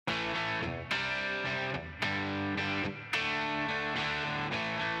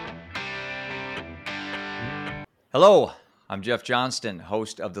Hello, I'm Jeff Johnston,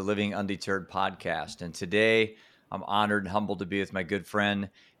 host of the Living Undeterred podcast. And today I'm honored and humbled to be with my good friend,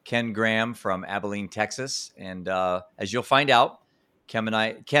 Ken Graham from Abilene, Texas. And as you'll find out, Ken and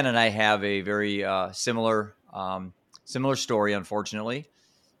I have a very similar story, unfortunately.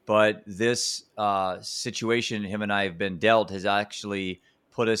 But this situation him and I have been dealt has actually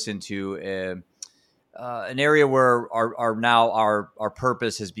put us into an area where our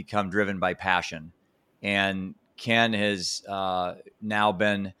purpose has become driven by passion. And Ken has now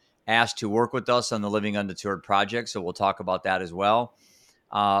been asked to work with us on the Living Undeterred project. So we'll talk about that as well.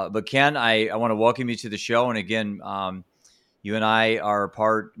 But Ken, I want to welcome you to the show. And again, you and I are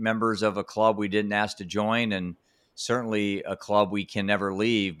part members of a club we didn't ask to join, and certainly a club we can never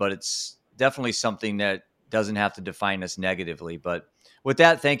leave. But it's definitely something that doesn't have to define us negatively. But with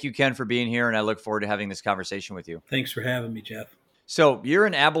that, thank you, Ken, for being here, and I look forward to having this conversation with you. Thanks for having me, Jeff. So you're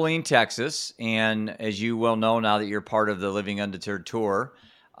in Abilene, Texas, and as you well know now that you're part of the Living Undeterred tour,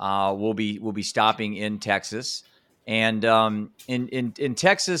 we'll be stopping in Texas. And in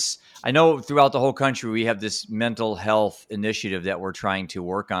Texas, I know throughout the whole country we have this mental health initiative that we're trying to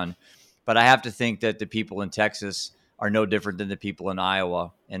work on. But I have to think that the people in Texas are no different than the people in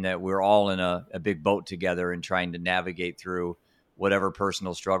Iowa, and that we're all in a big boat together and trying to navigate through whatever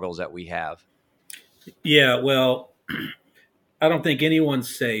personal struggles that we have. Yeah, well, I don't think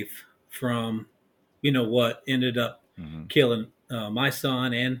anyone's safe from, what ended up killing my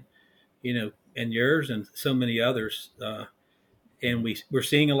son and, and yours and so many others. And we're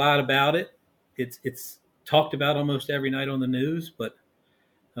seeing a lot about it. It's talked about almost every night on the news, but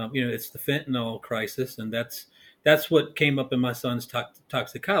it's the fentanyl crisis, and that's what came up in my son's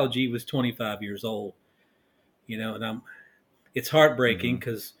toxicology. He was 25 years old, and it's heartbreaking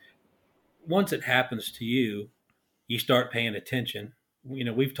because once it happens to you, you start paying attention.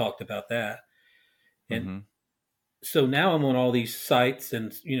 We've talked about that. And so now I'm on all these sites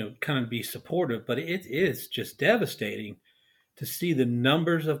and, kind of be supportive, but it is just devastating to see the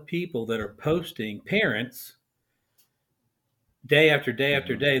numbers of people that are posting, parents, day after day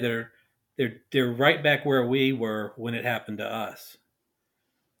after day. They're right back where we were when it happened to us.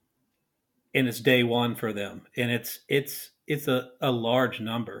 And it's day one for them. And it's a large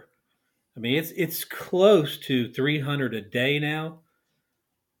number. I mean, it's close to 300 a day now,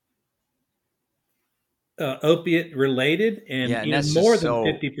 opiate related, and Yeah, and that's more just than so.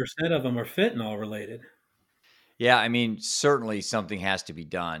 50% of them are fentanyl related. Yeah, I mean, certainly something has to be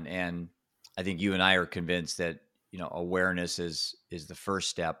done, and I think you and I are convinced that awareness is the first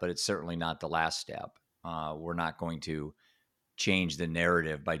step, but it's certainly not the last step. We're not going to change the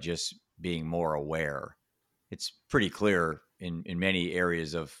narrative by just being more aware. It's pretty clear in many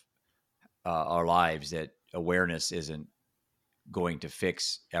areas of our lives that awareness isn't going to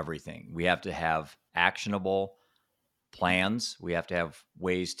fix everything. We have to have actionable plans. We have to have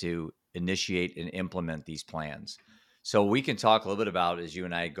ways to initiate and implement these plans. So we can talk a little bit about, as you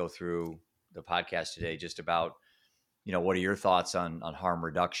and I go through the podcast today, just about, what are your thoughts on harm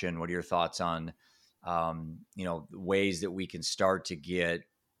reduction? What are your thoughts on, ways that we can start to get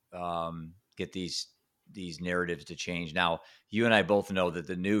these narratives to change? Now, you and I both know that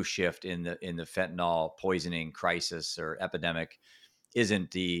the new shift in the fentanyl poisoning crisis or epidemic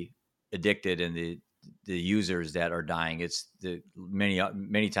isn't the addicted and the users that are dying. It's the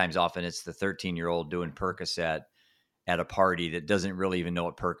many times often it's the 13-year-old doing Percocet at a party that doesn't really even know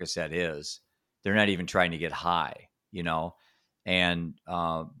what Percocet is. They're not even trying to get high, and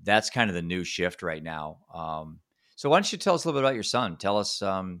that's kind of the new shift right now. So why don't you tell us a little bit about your son? Tell us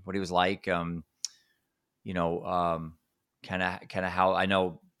what he was like. Kind of how I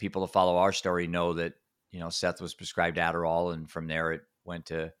know people that follow our story know that Seth was prescribed Adderall, and from there it went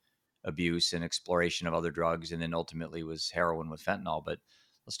to abuse and exploration of other drugs, and then ultimately was heroin with fentanyl. But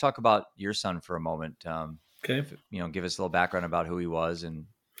let's talk about your son for a moment. Okay. Give us a little background about who he was, and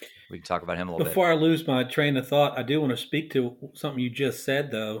we can talk about him a little Before bit. I lose my train of thought, I do want to speak to something you just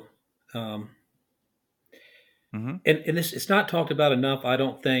said, though. And this, it's not talked about enough, I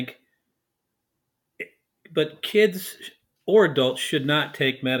don't think. But kids or adults should not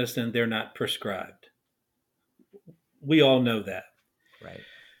take medicine they're not prescribed. We all know that. Right.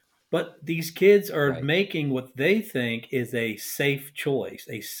 But these kids are Right. making what they think is a safe choice,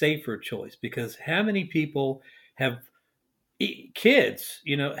 a safer choice, because how many people have kids,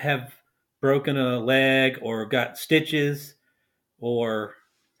 have broken a leg or got stitches or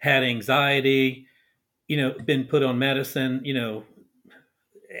had anxiety, been put on medicine,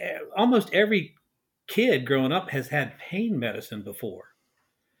 almost every kid growing up has had pain medicine before.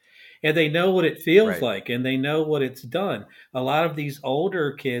 And they know what it feels Right. like and they know what it's done. A lot of these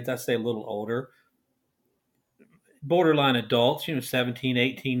older kids, I say a little older, borderline adults, 17,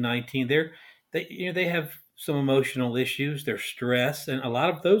 18, 19. They have some emotional issues. They're stressed, and a lot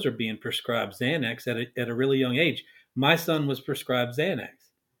of those are being prescribed Xanax at a really young age. My son was prescribed Xanax.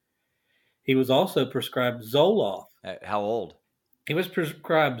 He was also prescribed Zoloft. How old? He was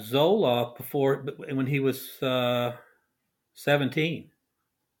prescribed Zoloft when he was 17.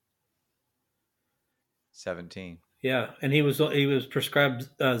 17. Yeah, and he was prescribed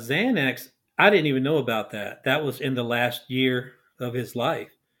Xanax. I didn't even know about that. That was in the last year of his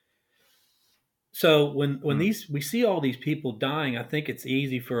life. So when we see all these people dying, I think it's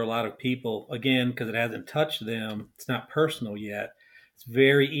easy for a lot of people, again, because it hasn't touched them. It's not personal yet. It's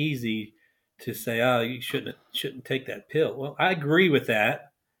very easy to say, "Oh, you shouldn't take that pill." Well, I agree with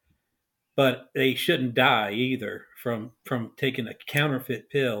that, but they shouldn't die either from taking a counterfeit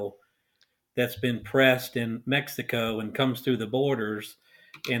pill that's been pressed in Mexico and comes through the borders,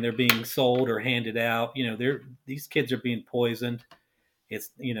 and they're being sold or handed out. These kids are being poisoned. It's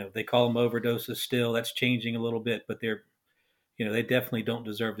they call them overdoses still. That's changing a little bit, but they definitely don't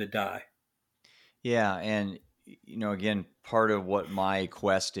deserve to die. Yeah, and again, part of what my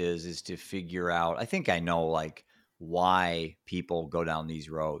quest is to figure out. I think I know like why people go down these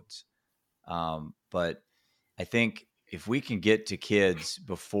roads, but I think if we can get to kids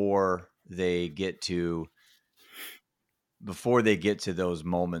before they get to those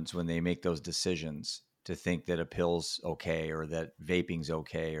moments when they make those decisions to think that a pill's okay or that vaping's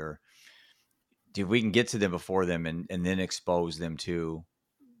okay, or if we can get to them before them and then expose them to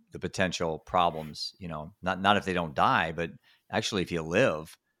the potential problems, not if they don't die, but actually if you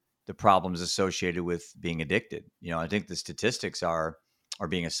live, the problems associated with being addicted. I think the statistics are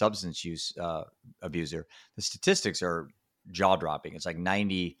being a substance use abuser. The statistics are jaw dropping. It's like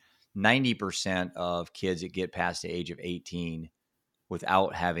 90% of kids that get past the age of 18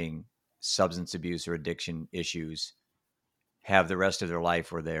 without having substance abuse or addiction issues have the rest of their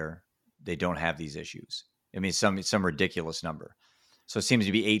life where they don't have these issues. I mean, some ridiculous number. So it seems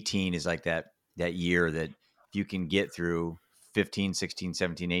to be 18 is like that year that if you can get through 15, 16,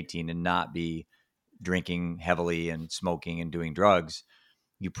 17, 18 and not be drinking heavily and smoking and doing drugs,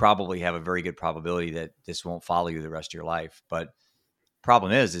 you probably have a very good probability that this won't follow you the rest of your life. But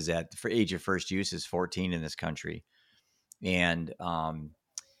problem is that for age of first use is 14 in this country. And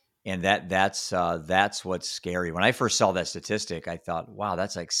that's what's scary. When I first saw that statistic, I thought, wow,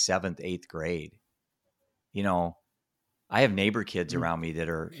 that's like 7th, 8th grade. I have neighbor kids around me that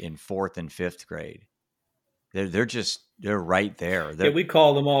are in 4th and 5th grade. They're right there. We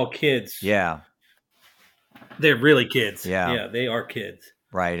call them all kids. Yeah. They're really kids. Yeah. Yeah, they are kids.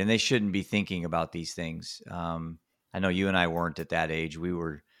 Right. And they shouldn't be thinking about these things. I know you and I weren't at that age. We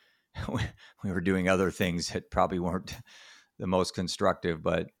were doing other things that probably weren't the most constructive,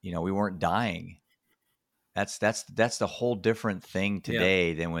 but we weren't dying. That's the whole different thing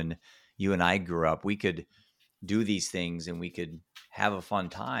today than when you and I grew up. We could do these things and we could have a fun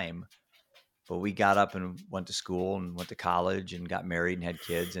time, but we got up and went to school and went to college and got married and had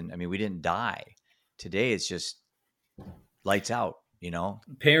kids. And I mean, we didn't die. Today it's just lights out,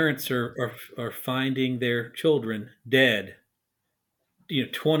 Parents are finding their children dead.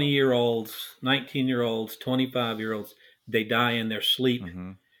 20-year-olds, 19-year-olds, 25-year-olds, they die in their sleep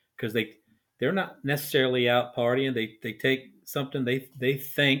because they're not necessarily out partying. They take something they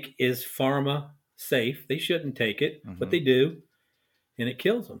think is pharma safe. They shouldn't take it, but they do, and it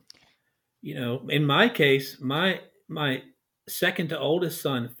kills them. In my case, my second to oldest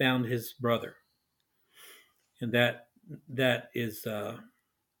son found his brother, and that is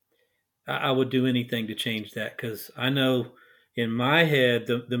I would do anything to change that, because I know in my head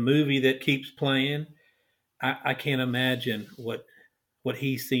the movie that keeps playing, I can't imagine what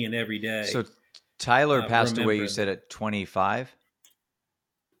he's seeing every day. So Tyler passed away, you said, at 25?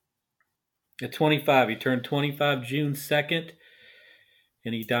 At 25. He turned 25 June 2nd,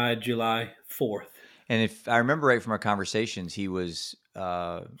 and he died July 4th. And if I remember right from our conversations, he was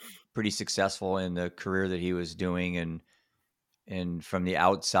pretty successful in the career that he was doing, and from the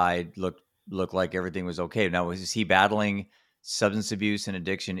outside looked like everything was okay. Now, was he battling substance abuse and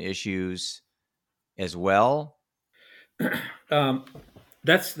addiction issues as well?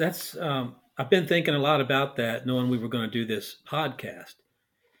 That's I've been thinking a lot about that, knowing we were going to do this podcast.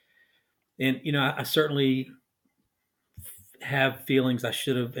 And, I certainly have feelings I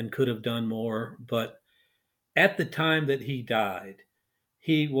should have and could have done more. But at the time that he died,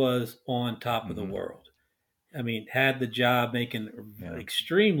 he was on top of the world. I mean, had the job, making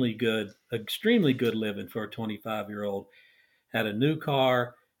extremely good living for a 25-year-old, had a new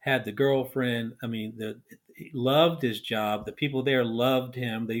car, had the girlfriend. I mean, he loved his job. The people there loved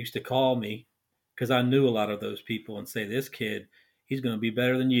him. They used to call me because I knew a lot of those people, and say, this kid, he's going to be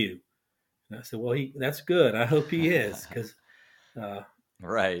better than you. And I said, well, that's good. I hope he is, because.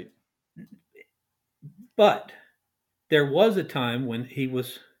 Right. But there was a time when he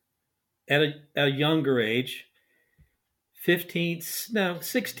was at a younger age, 15, no,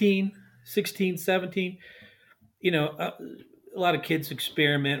 16, 16, 17. A lot of kids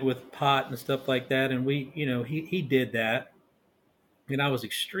experiment with pot and stuff like that. And he did that. And I was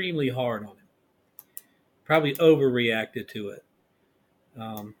extremely hard on him. Probably overreacted to it.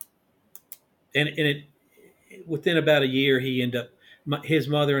 Um, and it within about a year, he ended up, his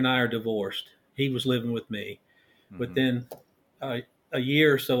mother and I are divorced. He was living with me. Mm-hmm. Within a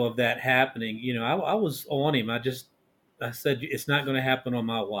year or so of that happening, I was on him. I said, it's not going to happen on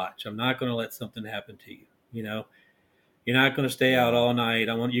my watch. I'm not going to let something happen to you. You're not going to stay out all night.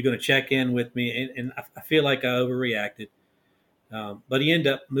 You're going to check in with me. And I feel like I overreacted. But he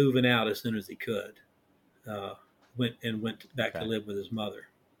ended up moving out as soon as he could. Went back to live with his mother.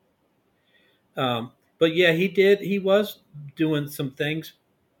 But yeah, he did. He was doing some things,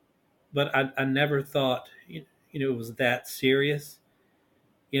 but I never thought, it was that serious.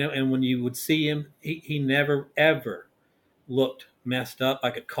 And when you would see him, he never, ever looked messed up. I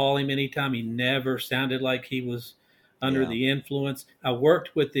could call him anytime. He never sounded like he was under the influence. I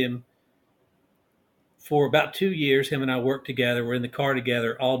worked with him for about 2 years. Him and I worked together. We're in the car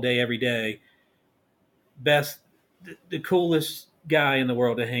together all day, every day. The coolest guy in the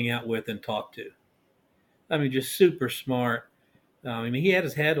world to hang out with and talk to. I mean, just super smart. He had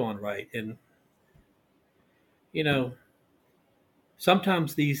his head on right. And,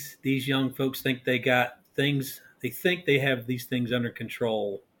 sometimes these young folks think they got things, they think they have these things under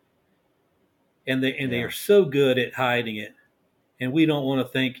control. And they are so good at hiding it. And we don't want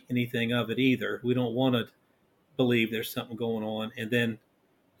to think anything of it either. We don't want to believe there's something going on. And then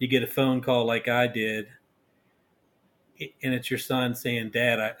you get a phone call like I did, and it's your son saying,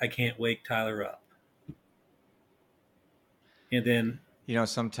 Dad, I can't wake Tyler up. And then,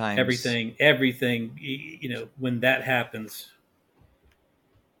 sometimes everything, when that happens,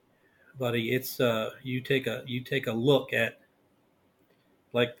 buddy, it's you take a look at,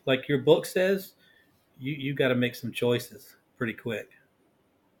 like your book says, you got to make some choices pretty quick.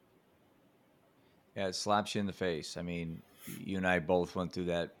 Yeah, it slaps you in the face. I mean, you and I both went through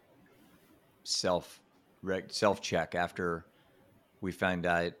that self check after we found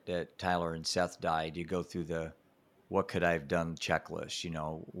out that Tyler and Seth died. You go through the what could I have done checklist,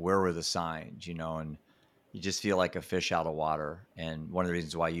 where were the signs, and you just feel like a fish out of water. And one of the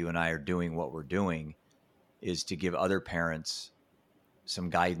reasons why you and I are doing what we're doing is to give other parents some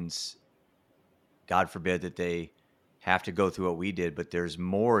guidance. God forbid that they have to go through what we did, but there's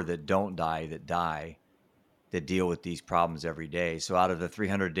more that don't die that deal with these problems every day. So out of the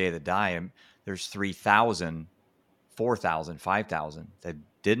 300 a day that die, there's 3,000, 4,000, 5,000 that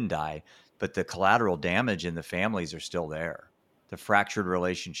didn't die, but the collateral damage in the families are still there. The fractured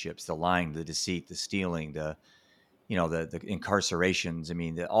relationships, the lying, the deceit, the stealing, the incarcerations. I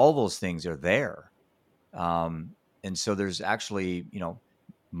mean, all those things are there. And so there's actually,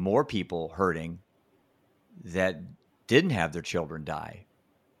 more people hurting that didn't have their children die.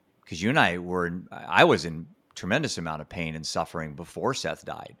 Because you and I was in tremendous amount of pain and suffering before Seth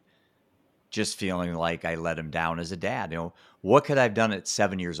died. Just feeling like I let him down as a dad. What could I have done at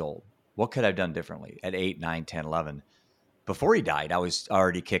 7 years old? What could I have done differently at 8, 9, 10, 11? Before he died, I was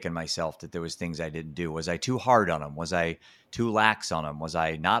already kicking myself that there was things I didn't do. Was I too hard on him? Was I too lax on him? Was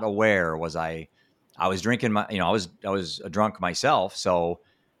I not aware? I was drinking I was a drunk myself. So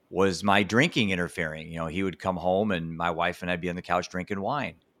was my drinking interfering? He would come home and my wife and I'd be on the couch drinking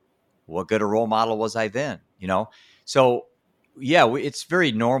wine. What good a role model was I then? So yeah, it's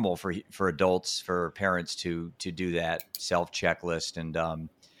very normal for adults, for parents to do that self checklist. And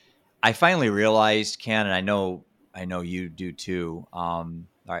I finally realized, Ken, and I know you do too.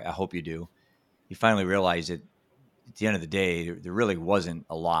 I hope you do. You finally realize that at the end of the day, there really wasn't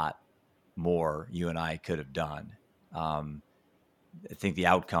a lot more you and I could have done. I think the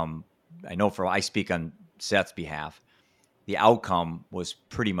outcome, I speak on Seth's behalf, the outcome was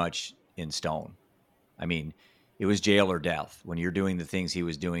pretty much in stone. I mean, it was jail or death. When you're doing the things he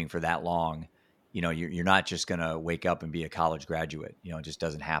was doing for that long, you're not just going to wake up and be a college graduate. It just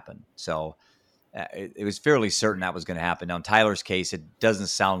doesn't happen. So it was fairly certain that was going to happen. Now, in Tyler's case, it doesn't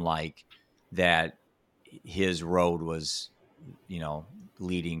sound like that his road was,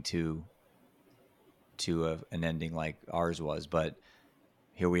 leading to an ending like ours was. But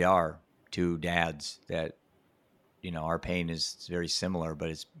here we are, two dads that, our pain is very similar, but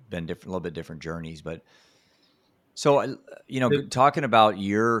it's been a little bit different journeys. But So, The, talking about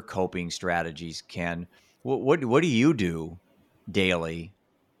your coping strategies, Ken, what do you do daily?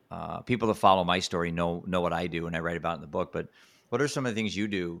 People that follow my story know what I do and I write about in the book. But what are some of the things you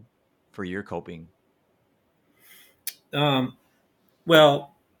do for your coping? um,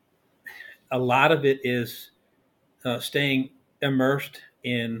 well, a lot of it is staying immersed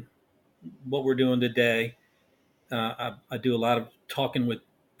in what we're doing today. I do a lot of talking with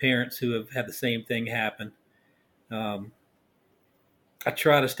parents who have had the same thing happen. Um, I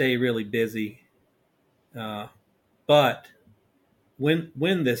try to stay really busy, uh, but when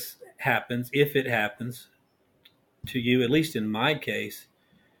this happens, if it happens to you, at least in my case,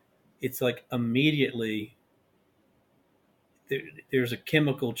 it's like immediately there's a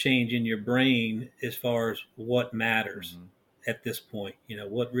chemical change in your brain as far as what matters Mm-hmm. at this point. You know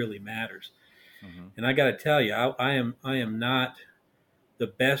what really matters, Mm-hmm. and I got to tell you, I am not the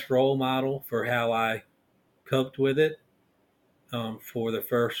best role model for how I coped with it for the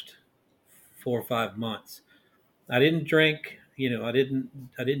first 4 or 5 months. I didn't drink, I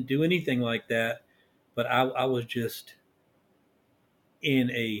didn't do anything like that, but I was just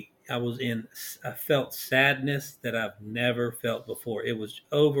I felt sadness that I've never felt before. It was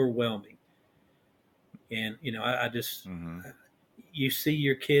overwhelming. And, I just, Mm-hmm. you see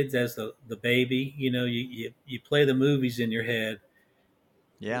your kids as the baby, you play the movies in your head.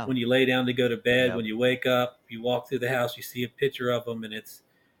 Yeah. When you lay down to go to bed, Yep. when you wake up, you walk through the house, you see a picture of them, and it's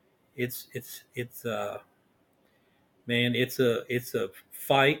man, it's a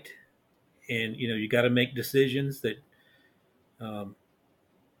fight, and you got to make decisions um,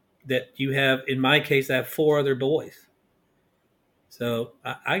 that you have. In my case, I have four other boys, so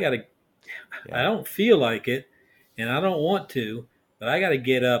I got to. I Yeah. don't feel like it, and I don't want to, but I got to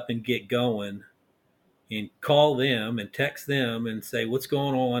get up and get going and call them and text them and say what's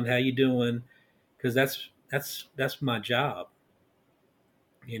going on, how you doing, because that's my job.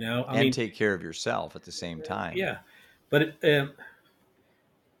 I And mean, take care of yourself at the same time. yeah, but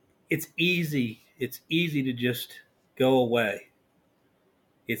it's easy. It's easy to just go away.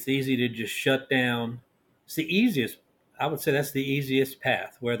 It's easy to just shut down. It's the easiest. I would say that's the easiest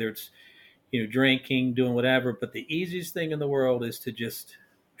path, whether it's drinking, doing whatever. But the easiest thing in the world is to just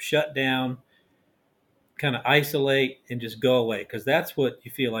shut down, kind of isolate, and just go away because that's what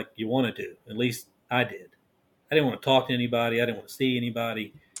you feel like you want to do. At least I did. I didn't want to talk to anybody. I didn't want to see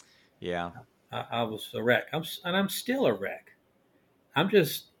anybody. Yeah. I was a wreck. I'm still a wreck. I'm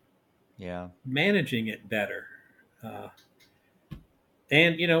just Yeah. managing it better. Uh,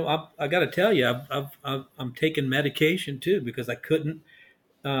 and I got to tell you, I'm taking medication too because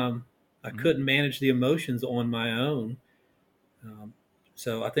um, I Mm-hmm. couldn't manage the emotions on my own. Um,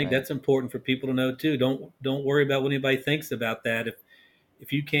 so I think Right. that's important for people to know too. Don't worry about what anybody thinks about that.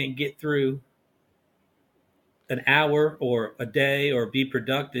 If you can't get through an hour or a day or be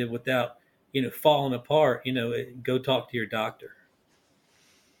productive without falling apart, go talk to your doctor.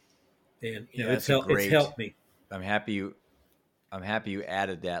 And Yeah, that's a it's great. helped me. I'm happy you. I'm happy you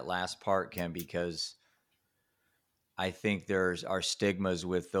added that last part, Ken, because I think there's are stigmas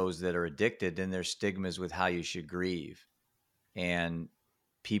with those that are addicted, and there's stigmas with how you should grieve. And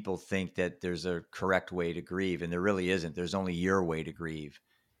people think that there's a correct way to grieve, and there really isn't. There's only your way to grieve.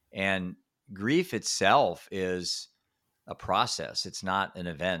 And grief itself is a process. It's not an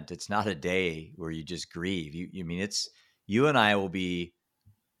event. It's not a day where you just grieve. You mean it's you and I will be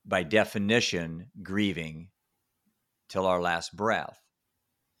by definition grieving till our last breath.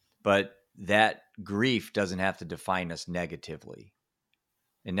 But that grief doesn't have to define us negatively.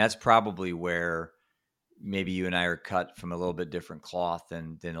 And that's probably where maybe you and I are cut from a little bit different cloth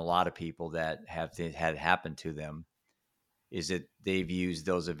than a lot of people that have had happened to them, is that they've used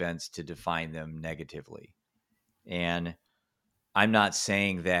those events to define them negatively. And I'm not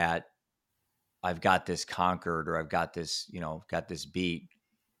saying that I've got this conquered or I've got this, got this beat,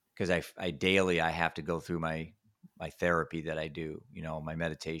 because I daily I have to go through my therapy that I do, my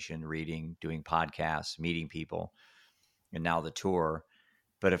meditation, reading, doing podcasts, meeting people, and now the tour.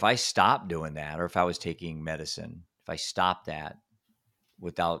 But if I stopped doing that, or if I was taking medicine, if I stopped that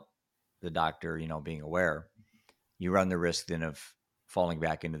without the doctor, being aware, you run the risk then of falling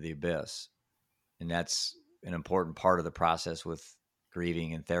back into the abyss. And that's an important part of the process with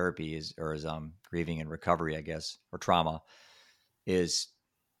grieving and therapy is grieving and recovery, I guess, or trauma, is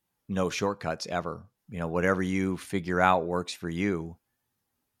no shortcuts ever. Whatever you figure out works for you,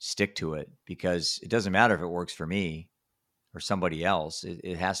 stick to it, because it doesn't matter if it works for me or somebody else.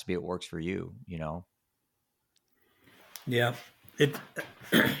 It has to be it works for you. Yeah, it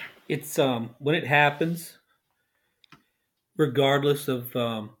it's when it happens, regardless of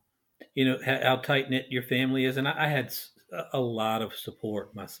how tight knit your family is. And I had a lot of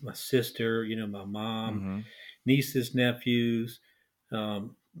support. My sister, my mom, Mm-hmm. nieces, nephews,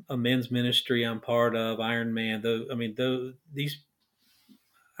 um, a men's ministry I'm part of, Iron Man. Though I mean, though these,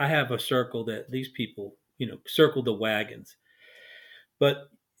 I have a circle that these people, circle the wagons. But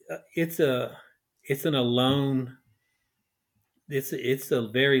it's an alone. It's a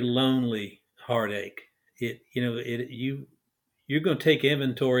very lonely heartache. You're going to take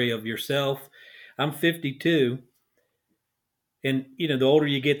inventory of yourself. I'm 52, and the older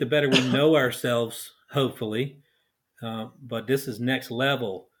you get, the better we know ourselves. Hopefully, but this is next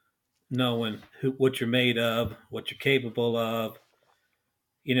level, knowing what you're made of, what you're capable of.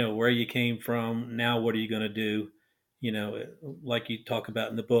 Where you came from. Now, what are you going to do? Like you talk about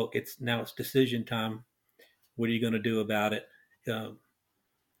in the book, it's decision time. What are you going to do about it? Um,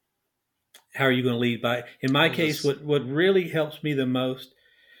 how are you going to lead by? In my case, what really helps me the most,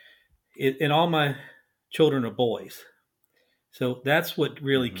 and all my children are boys, so that's what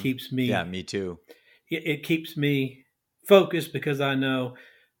really Mm-hmm. keeps me. Yeah, me too. It keeps me focused because I know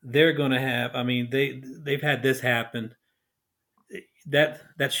they're going to have. I mean, they've had this happen.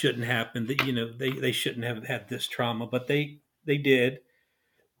 That shouldn't happen. That they shouldn't have had this trauma, but they did.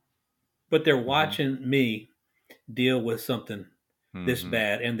 But they're Mm-hmm. watching me deal with something this Mm-hmm.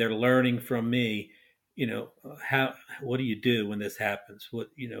 bad, and they're learning from me. How what do you do when this happens? What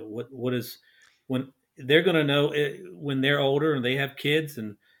is when they're going to know it, when they're older and they have kids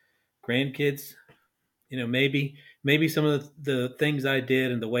and grandkids. Maybe some of the things I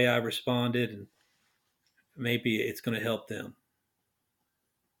did and the way I responded, and maybe it's going to help them.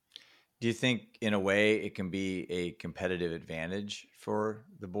 Do you think, in a way, it can be a competitive advantage for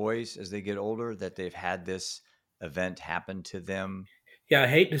the boys as they get older that they've had this event happen to them? Yeah, I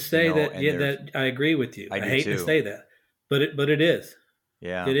hate to say that. And Yeah, they're, that I agree with you. I I do hate to too. say that, but it is.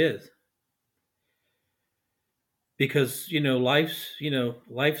 Yeah. It is because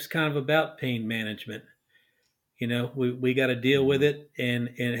life's kind of about pain management. We got to deal with Mm-hmm. it,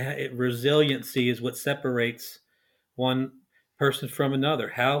 and resiliency is what separates one person from another.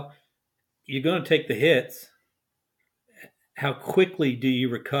 How you're going to take the hits, how quickly do you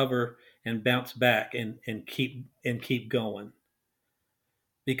recover and bounce back and keep going?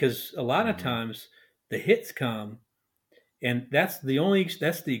 Because a lot of Mm-hmm. times the hits come, and that's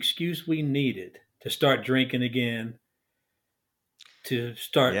the excuse we needed to start drinking again, to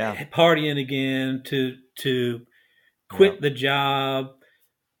start Yeah. partying again, to Yeah. quit the job,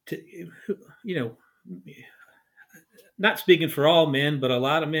 to you know not speaking for all men, but a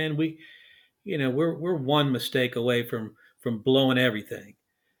lot of men, we're one mistake away from blowing everything.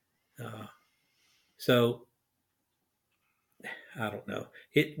 Uh, so I don't know.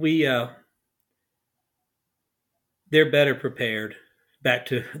 It we They're better prepared. Back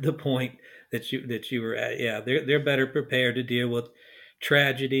to the point that you were at. Yeah, they're better prepared to deal with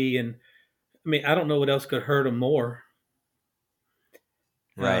tragedy, and I mean, I don't know what else could hurt them more.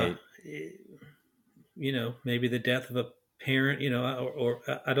 Uh, Right. Maybe the death of a parent, or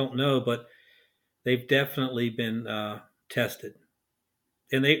I don't know, but they've definitely been tested,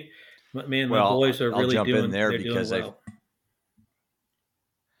 and my Well, boys are I'll really jump in doing. there They're doing because well.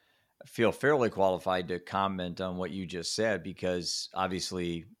 feel fairly qualified to comment on what you just said because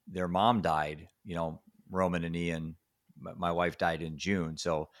obviously their mom died. Roman and Ian, my wife died in June.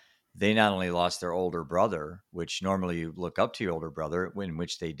 So they not only lost their older brother, which normally you look up to your older brother, in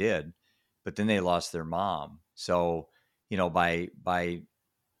which they did, but then they lost their mom. So, by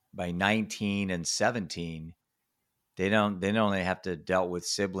 19 and 17, they not only have to dealt with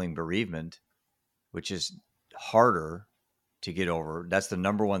sibling bereavement, which is harder to get over. That's the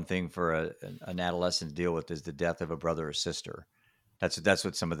number one thing for an adolescent to deal with is the death of a brother or sister. That's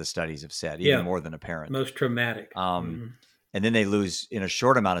what some of the studies have said, even Yeah, more than a parent. most traumatic. Um, Hmm. and then they lose in a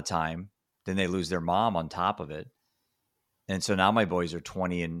short amount of time. Then they lose their mom on top of it. And so now my boys are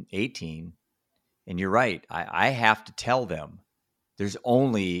 20 and 18. And you're right. I have to tell them there's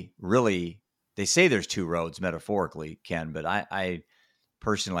only really, they say there's two roads metaphorically, Ken, but I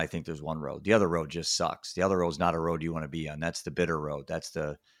personally, I think there's one road. The other road just sucks. The other road is not a road you want to be on. That's the bitter road. That's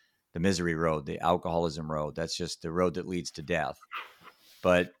the misery road, the alcoholism road. That's just the road that leads to death.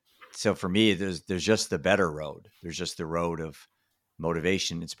 But so for me, there's just the better road. There's just the road of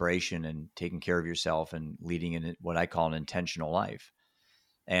motivation, inspiration, and taking care of yourself and leading in what I call an intentional life.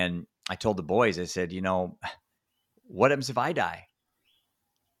 And I told the boys, I said, what happens if I die?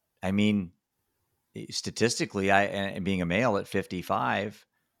 I mean, statistically, and being a male at 55,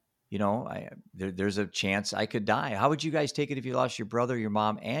 there's a chance I could die. How would you guys take it if you lost your brother, your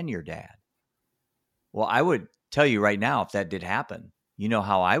mom, and your dad? Well, I would tell you right now, if that did happen, you know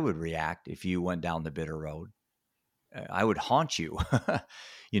how I would react if you went down the bitter road. I would haunt you.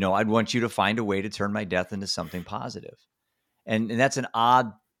 I'd want you to find a way to turn my death into something positive. And that's an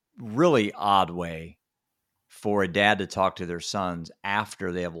really odd way for a dad to talk to their sons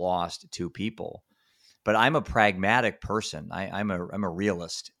after they have lost two people. But I'm a pragmatic person. I'm a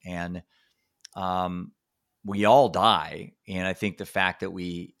realist, and we all die. And I think the fact that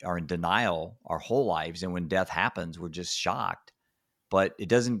we are in denial our whole lives, and when death happens, we're just shocked. But it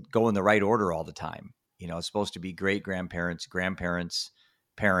doesn't go in the right order all the time. It's supposed to be great grandparents, grandparents,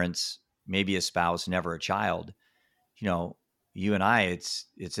 parents, maybe a spouse, never a child. You and I,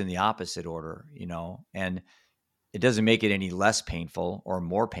 it's in the opposite order, and it doesn't make it any less painful or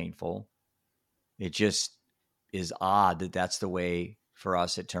more painful. It just is odd that that's the way for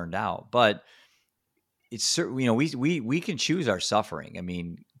us it turned out. But it's certainly, we can choose our suffering. I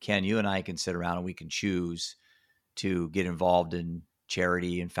mean, Ken, you and I can sit around and we can choose to get involved in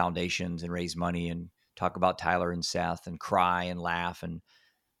charity and foundations and raise money and talk about Tyler and Seth and cry and laugh, and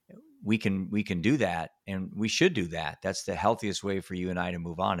we can do that, and we should do that. That's the healthiest way for you and I to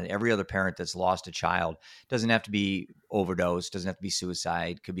move on. And every other parent that's lost a child, doesn't have to be overdose, doesn't have to be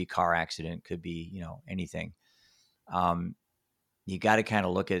suicide, could be car accident, could be, anything. You got to kind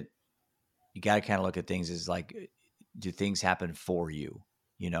of look at things as like, do things happen for you?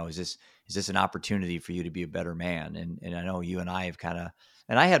 Is this an opportunity for you to be a better man? And I know you and I have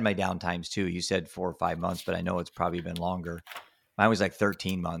and I had my down times too. You said 4 or 5 months, but I know it's probably been longer. Mine was like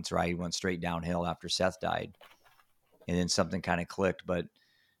 13 months, right? Went straight downhill after Seth died. And then something kind of clicked. But,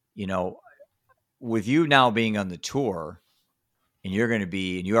 with you now being on the tour, and you're going to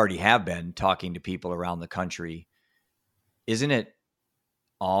be, and you already have been talking to people around the country, isn't it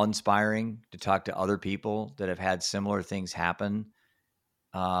awe-inspiring to talk to other people that have had similar things happen?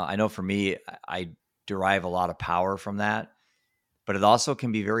 I know for me, I derive a lot of power from that, but it also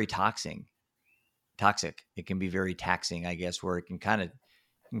can be very toxic. It can be very taxing, I guess, where it can kind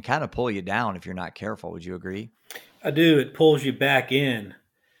of pull you down if you're not careful. Would you agree? I do. It pulls you back in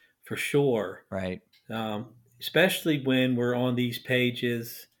for sure. Right. Especially when we're on these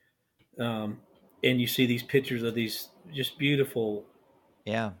pages, and you see these pictures of these just beautiful,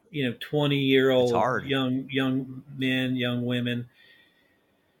 20-year-old young men, young women.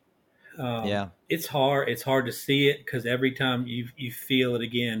 It's hard. It's hard to see it because every time you feel it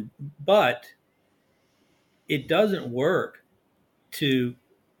again, but it doesn't work to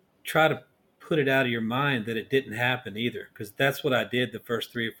try to put it out of your mind that it didn't happen either. Because that's what I did the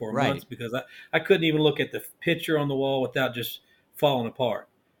first 3 or 4 months, because I couldn't even look at the picture on the wall without just falling apart.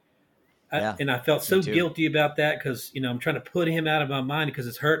 And I felt so guilty about that because, I'm trying to put him out of my mind because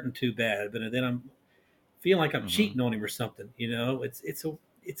it's hurting too bad. But then I'm feeling like I'm cheating on him or something. It's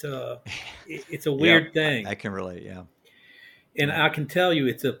a weird thing. I can relate. Yeah. And I can tell you,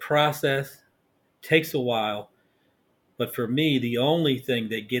 it's a process. Takes a while, but for me, the only thing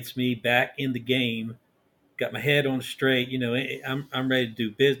that gets me back in the game, got my head on straight. I'm ready to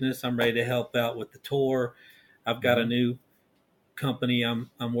do business. I'm ready to help out with the tour. I've got a new company I'm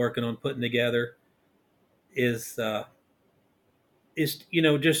working on putting together. Is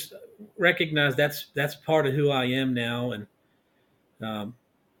just recognize that's part of who I am now, and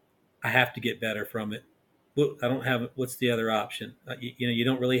I have to get better from it. I don't have. What's the other option? You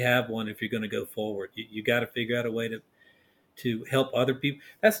don't really have one if you're going to go forward. You got to figure out a way to help other people.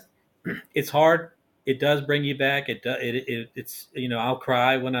 It's hard. It does bring you back. It's I'll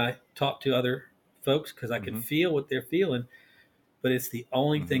cry when I talk to other folks because I can feel what they're feeling, but it's the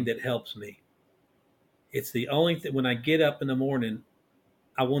only thing that helps me. It's the only thing. When I get up in the morning,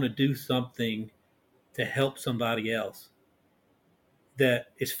 I want to do something to help somebody else that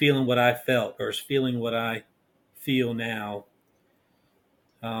is feeling what I felt or is feeling what I feel now.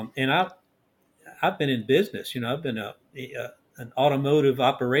 And I've been in business. I've been an automotive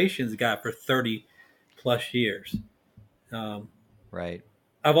operations guy for 30 plus years. Right.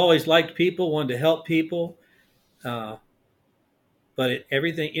 I've always liked people, wanted to help people. But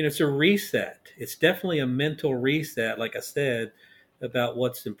everything, it's a reset. It's definitely a mental reset, like I said, about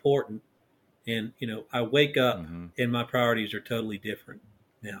what's important. And, I wake up and my priorities are totally different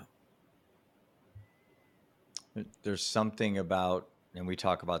now. There's something about, and we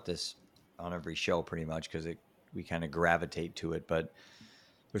talk about this on every show pretty much because we kind of gravitate to it, but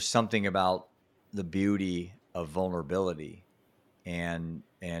there's something about the beauty of vulnerability and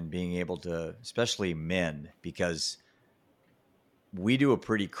being able to, especially men, because we do a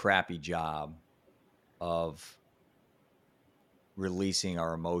pretty crappy job of releasing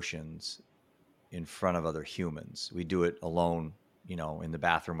our emotions in front of other humans. We do it alone, in the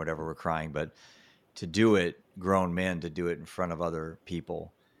bathroom, whatever, we're crying, but to do it grown men to do it in front of other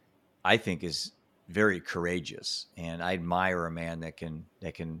people, I think is very courageous. And I admire a man that can,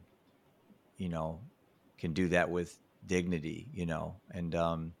 you know, can do that with dignity, you know, and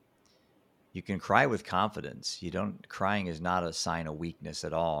you can cry with confidence. You don't, crying is not a sign of weakness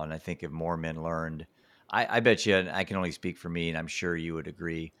at all. And I think if more men learned, I bet you, and I can only speak for me, and I'm sure you would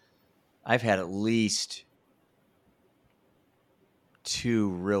agree, I've had at least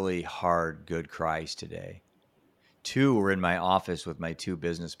two really hard, good cries today. Two were in my office with my two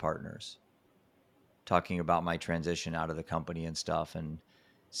business partners, talking about my transition out of the company and stuff, and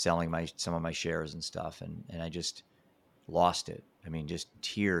selling some of my shares and stuff, and I just lost it. I mean, just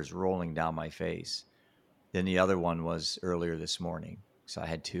tears rolling down my face. Then the other one was earlier this morning. So I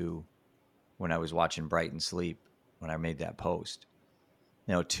had two when I was watching Brighton Sleep when I made that post.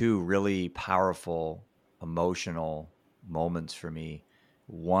 You know, two really powerful, emotional moments for me.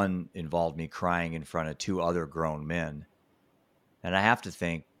 One involved me crying in front of two other grown men. And I have to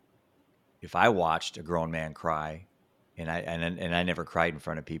think, if I watched a grown man cry, and I never cried in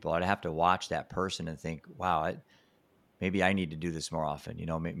front of people, I'd have to watch that person and think, wow, maybe I need to do this more often. You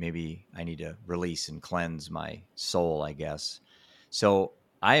know, maybe I need to release and cleanse my soul, I guess. So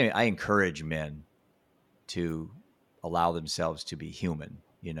I encourage men to allow themselves to be human,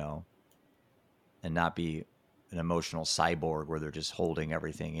 you know, and not be an emotional cyborg where they're just holding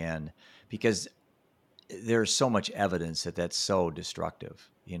everything in, because there's so much evidence that that's so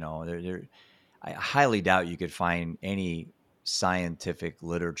destructive. You know, I highly doubt you could find any scientific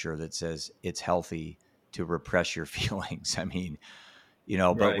literature that says it's healthy to repress your feelings. I mean, you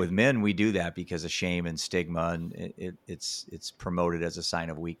know, but Right. with men, we do that because of shame and stigma, and it's promoted as a sign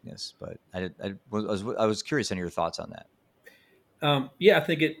of weakness. But I was curious on your thoughts on that. Yeah, I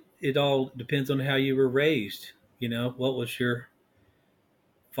think it all depends on how you were raised. You know, what was your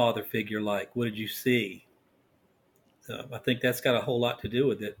father figure like? What did you see? I think that's got a whole lot to do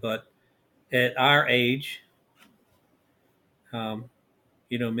with it. But at our age, um,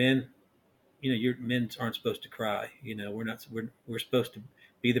 you know, men, you know, your men aren't supposed to cry. You know, we're supposed to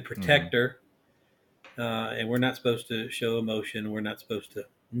be the Mm-hmm. protector, and we're not supposed to show emotion. We're not supposed to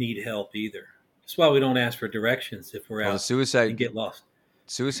need help either. That's why we don't ask for directions if we're Well, the out and get lost.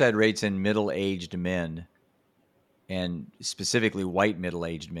 suicide rates in middle-aged men, and specifically white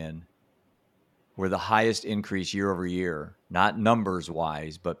middle-aged men, were the highest increase year over year, not numbers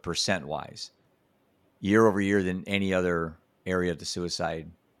wise, but percent wise, year over year than any other area of the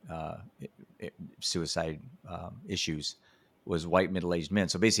uh, suicide issues was white middle aged men.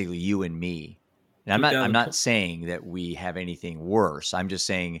 So basically, you and me. And I'm not 2020. saying that we have anything worse. I'm just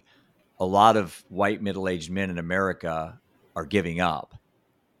saying a lot of white middle aged men in America are giving up,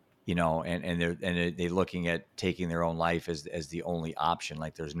 you know, they're looking at taking their own life as the only option.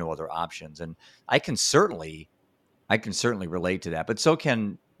 Like there's no other options. And I can certainly relate to that, but so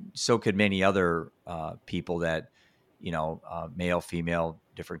could many other people that, you know, male, female,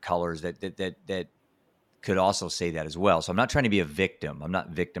 different colors that could also say that as well. So I'm not trying to be a victim. I'm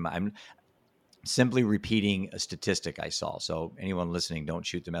not victim. I'm simply repeating a statistic I saw. So anyone listening, don't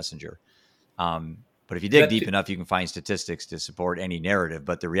shoot the messenger. But if you Is dig that deep enough, you can find statistics to support any narrative.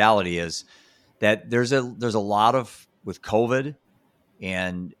 But the reality is that there's a lot of, with COVID,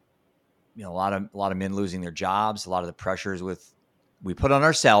 and you know, a lot of men losing their jobs, a lot of the pressures we put on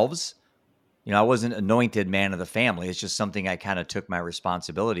ourselves. You know, I wasn't anointed man of the family. It's just something I kind of took my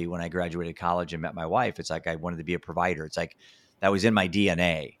responsibility when I graduated college and met my wife. It's like I wanted to be a provider. It's like that was in my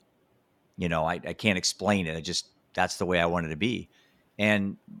DNA. You know, I can't explain it. That's the way I wanted to be.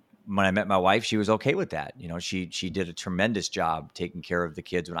 And when I met my wife, she was okay with that. You know, she did a tremendous job taking care of the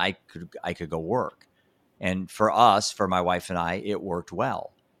kids when I could go work. And for us, for my wife and I, it worked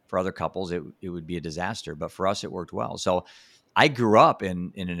well. For other couples, it would be a disaster. But for us, it worked well. So I grew up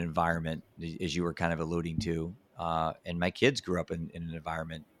in an environment, as you were kind of alluding to, and my kids grew up in an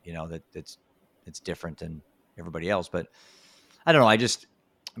environment, you know, that's different than everybody else. But I don't know.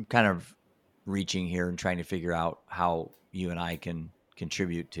 I'm kind of reaching here and trying to figure out how you and I can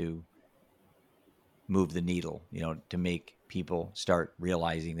contribute to move the needle, you know, to make people start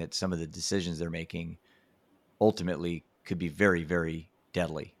realizing that some of the decisions they're making ultimately could be very, very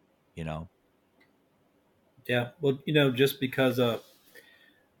deadly, you know? Yeah. Well, you know, just because a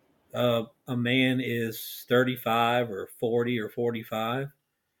man is 35 or 40 or 45,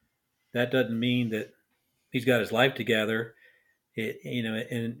 that doesn't mean that he's got his life together. You know,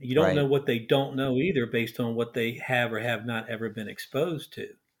 and you don't know Right. what they don't know either based on what they have or have not ever been exposed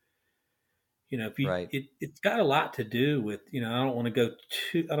to. You know, if you Right. it's got a lot to do with, you know, I don't want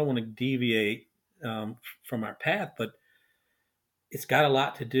to deviate from our path, but it's got a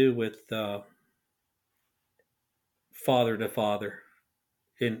lot to do with father to father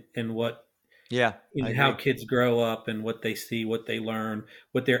in what Yeah, I how agree. kids grow up and what they see, what they learn,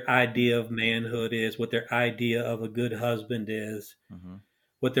 what their idea of manhood is, what their idea of a good husband is, Hmm.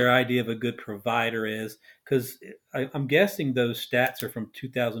 what their idea of a good provider is. Because I'm guessing those stats are from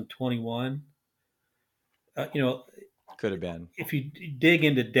 2021. You know, Could have been. if you dig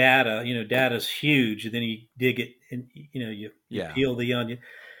into data, data's huge. Then you dig it, and you Yeah. peel the onion.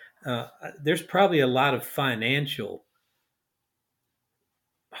 There's probably a lot of financial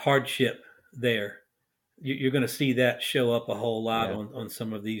hardship there. You're going to see that show up a whole lot Yeah. on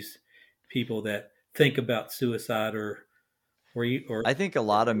some of these people that think about suicide or I think a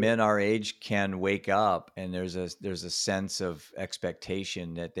lot of men our age can wake up and there's a sense of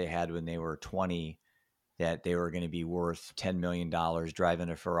expectation that they had when they were 20 that they were going to be worth $10 million driving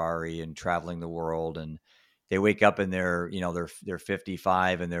a Ferrari and traveling the world. And they wake up and they're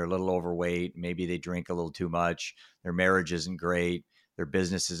 55 and they're a little overweight. Maybe they drink a little too much. Their marriage isn't great. Their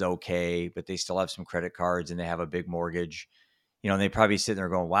business is okay, but they still have some credit cards and they have a big mortgage. And they probably sit there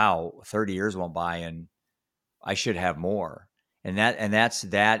going, wow, 30 years went by and I should have more.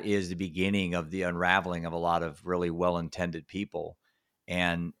 That is the beginning of the unraveling of a lot of really well-intended people.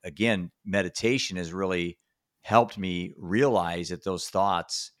 And again, meditation has really helped me realize that those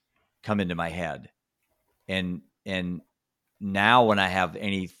thoughts come into my head. And now when I have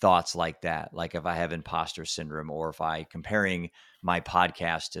any thoughts like that, like if I have imposter syndrome or if I comparing my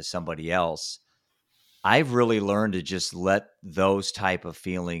podcast to somebody else, I've really learned to just let those type of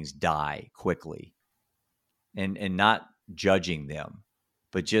feelings die quickly and not judging them,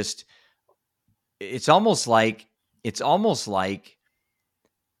 but just it's almost like it's almost like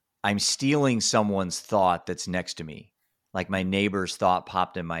I'm stealing someone's thought that's next to me. Like my neighbor's thought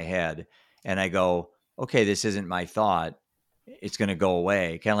popped in my head and I go, okay, this isn't my thought. It's going to go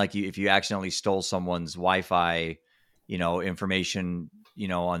away. Kind of like if you accidentally stole someone's Wi-Fi, information,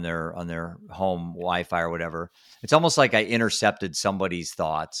 on their home Wi-Fi or whatever. It's almost like I intercepted somebody's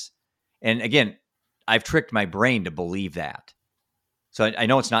thoughts. And again, I've tricked my brain to believe that. So I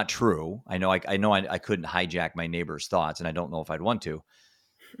know it's not true. I know I couldn't hijack my neighbor's thoughts, and I don't know if I'd want to.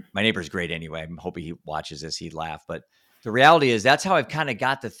 My neighbor's great anyway. I'm hoping he watches this. He'd laugh. But the reality is that's how I've kind of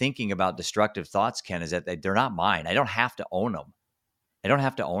got to thinking about destructive thoughts, Ken, is that they're not mine. I don't have to own them.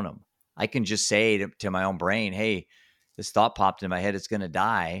 I can just say to my own brain, hey, this thought popped in my head. It's going to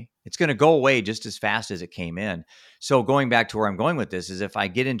die. It's going to go away just as fast as it came in. So going back to where I'm going with this is if I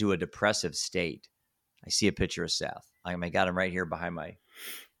get into a depressive state, I see a picture of Seth. I got him right here behind my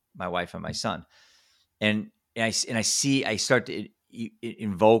wife and my son. And I start to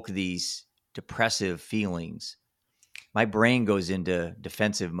invoke these depressive feelings. My brain goes into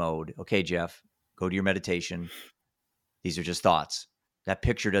defensive mode. Okay, Jeff, go to your meditation. These are just thoughts. That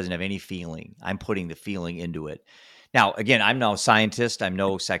picture doesn't have any feeling. I'm putting the feeling into it. Now, again, I'm no scientist. I'm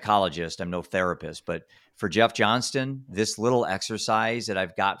no psychologist. I'm no therapist. But for Jeff Johnston, this little exercise that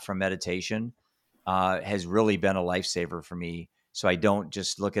I've got from meditation has really been a lifesaver for me. So I don't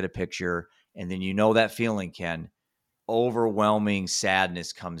just look at a picture and then that feeling, Ken, overwhelming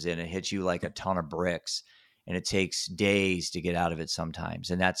sadness comes in and hits you like a ton of bricks. And it takes days to get out of it sometimes.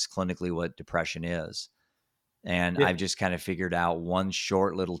 And that's clinically what depression is. And yeah, I've just kind of figured out one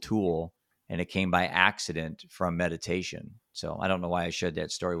short little tool, and it came by accident from meditation. So I don't know why I shared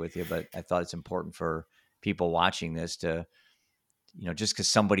that story with you, but I thought it's important for people watching this to, just because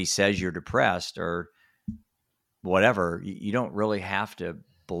somebody says you're depressed or whatever, you don't really have to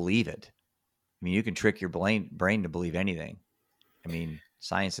believe it. I mean, you can trick your brain to believe anything. I mean,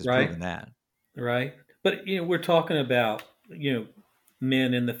 science has right, proven that. right. But we're talking about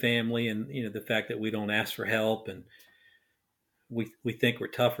men in the family, and the fact that we don't ask for help, and we think we're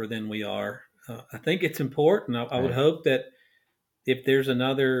tougher than we are. I think it's important. I would Right. hope that if there's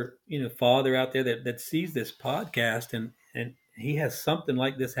another father out there that sees this podcast and he has something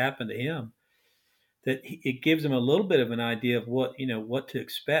like this happen to him, that it gives him a little bit of an idea of what to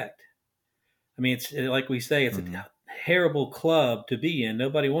expect. I mean, it's like we say, it's Mm-hmm. a terrible club to be in.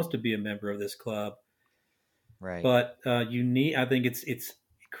 Nobody wants to be a member of this club, Right. but I think it's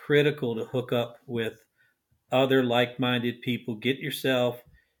critical to hook up with other like-minded people. Get yourself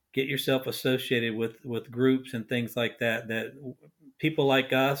associated with groups and things like that. That people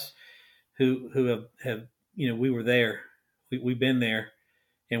like us who have we were there, we've been there,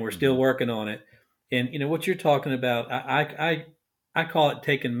 and we're still Mm-hmm. working on it. And what you're talking about, I call it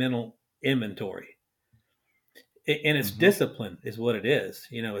taking mental inventory, and it's Mm-hmm. discipline is what it is.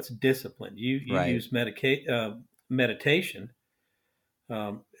 It's discipline. You Right. use meditation,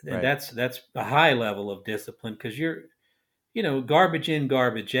 and Right. that's a high level of discipline because garbage in,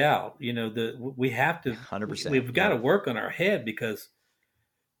 garbage out. We have to, 100%. we've got to work on our head, because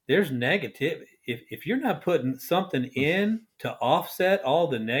there's negative. If you're not putting something in to offset all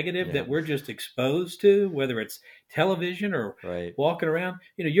the negative that we're just exposed to, whether it's television or walking around,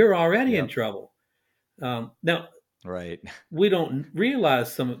 you're already in trouble. Now, we don't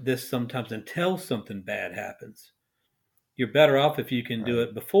realize some of this sometimes until something bad happens. You're better off if you can do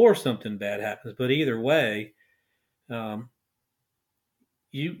it before something bad happens. But either way,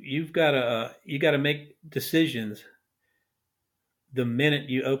 you've got to make decisions the minute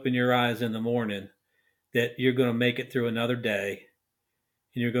you open your eyes in the morning, that you're going to make it through another day,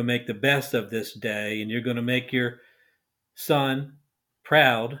 and you're going to make the best of this day, and you're going to make your son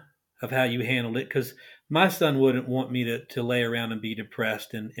proud of how you handled it. Because my son wouldn't want me to lay around and be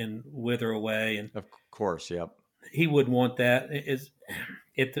depressed and wither away. And of course, he wouldn't want that.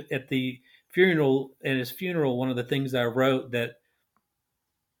 At the funeral, at his funeral, one of the things I wrote, that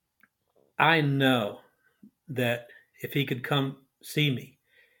I know that if he could come see me,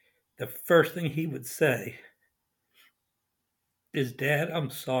 the first thing he would say is, "Dad, I'm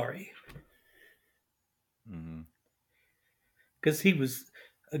sorry." Because he was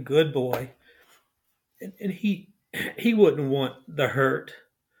a good boy, and he wouldn't want the hurt.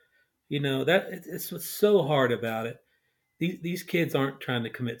 That it's what's so hard about it. These kids aren't trying to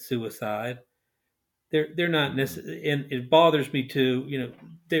commit suicide. They're not necessarily, and it bothers me too.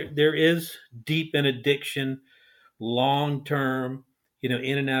 There is deep in addiction, long term, in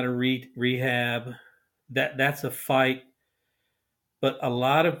and out of rehab. That's a fight. But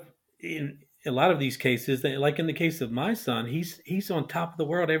in a lot of these cases, like in the case of my son, he's on top of the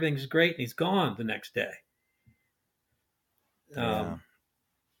world. Everything's great, and he's gone the next day.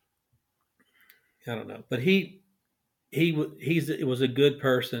 I don't know, but he was a good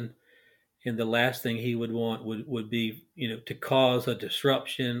person, and the last thing he would want would be to cause a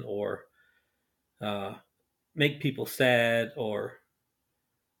disruption or make people sad, or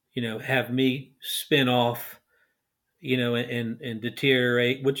have me spin off, and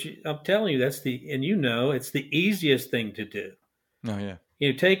deteriorate. Which I'm telling you, it's the easiest thing to do. Oh yeah,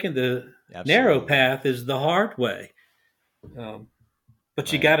 taking the narrow path is the hard way.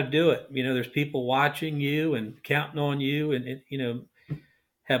 But you got to do it. There's people watching you and counting on you, and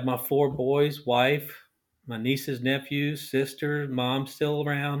have my 4 boys, wife, my nieces, nephews, sister, mom still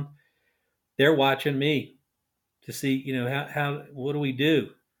around. They're watching me to see, how what do we do?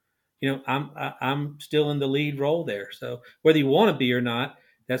 I'm still in the lead role there. So whether you want to be or not,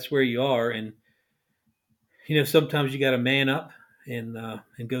 that's where you are. And sometimes you got to man up and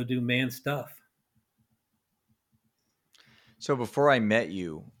go do man stuff. So before I met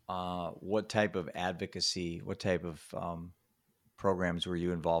you, what type of advocacy, what type of programs were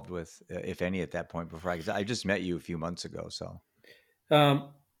you involved with, if any, at that point? Before, because I just met you a few months ago. So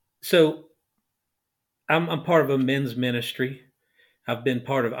I'm part of a men's ministry. I've been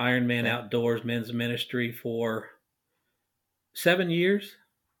part of Ironman Outdoors men's ministry for 7 years,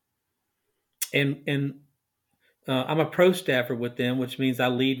 and I'm a pro staffer with them, which means I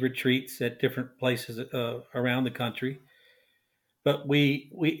lead retreats at different places around the country. But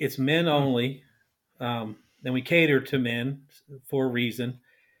it's men only, and we cater to men for a reason.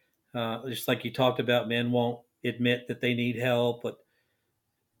 Just like you talked about, men won't admit that they need help, but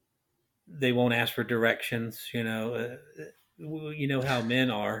they won't ask for directions. You know how men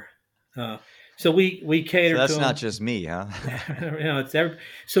are. So we cater. So that's to not them. Just me, huh? It's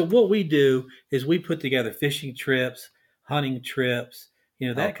So what we do is we put together fishing trips, hunting trips,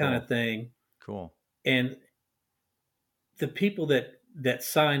 that kind of thing. Cool. And the people that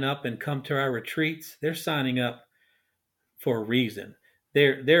sign up and come to our retreats, they're signing up for a reason.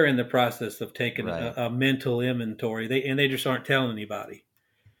 They're in the process of taking a mental inventory. They just aren't telling anybody.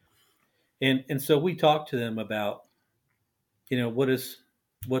 And so we talk to them about,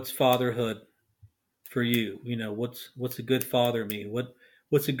 what's fatherhood for you? What's a good father mean?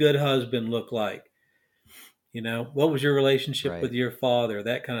 What's a good husband look like? What was your relationship with your father?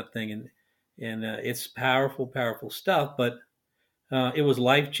 That kind of thing. And it's powerful, powerful stuff. But it was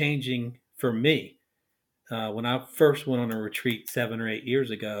life-changing for me. When I first went on a retreat 7 or 8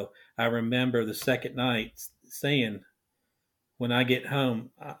 years ago, I remember the second night saying, when I get home,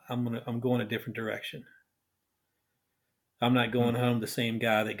 I'm going a different direction. I'm not going home the same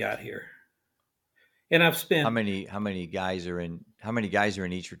guy that got here. And I've spent how many guys are in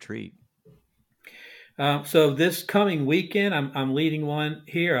each retreat? So this coming weekend, I'm leading one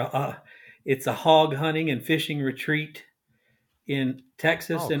here. It's a hog hunting and fishing retreat in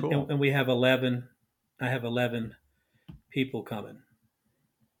Texas, cool. and we have 11. I have 11 people coming.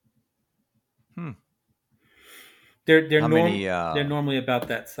 They're How many they're normally about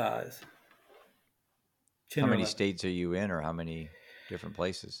that size. 10 how or many 11. states are you in, or how many different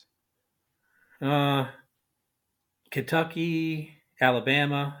places? Uh, Kentucky,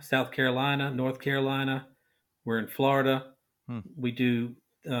 Alabama, South Carolina, North Carolina. We're in Florida. Hmm. We do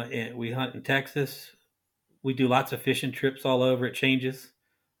we hunt in Texas. We do lots of fishing trips all over. It changes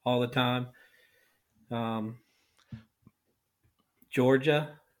all the time. Um,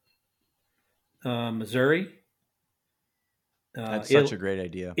 Georgia, Missouri, That's such a great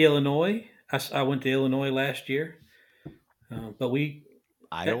idea. Illinois. I went to Illinois last year, but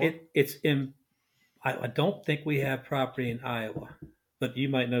Iowa? it's in. I don't think we have property in Iowa, but you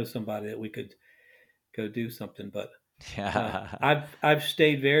might know somebody that we could go do something. But Yeah. I've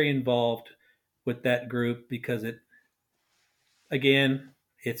stayed very involved with that group because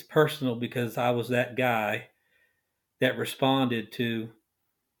it's personal because I was that guy that responded to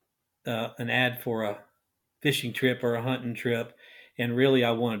an ad for a fishing trip or a hunting trip, and really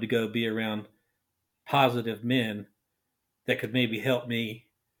I wanted to go be around positive men that could maybe help me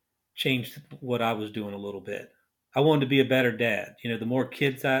change what I was doing a little bit. I wanted to be a better dad. The more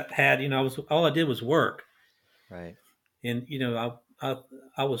kids I had, all I did was work, Right. and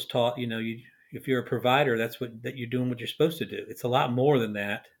I was taught, if you're a provider, that you're doing what you're supposed to do. It's a lot more than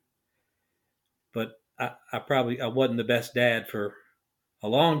that, but I wasn't the best dad for a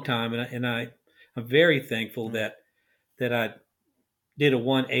long time, I'm very thankful that I did a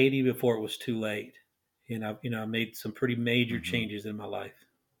 180 before it was too late, and I made some pretty major changes in my life.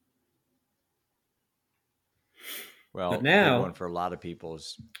 Well, But a big one now for a lot of people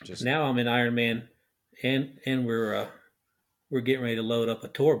is just now I'm in Ironman, and we're getting ready to load up a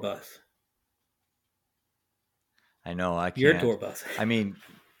tour bus. I know I Your can't. tour bus. I mean,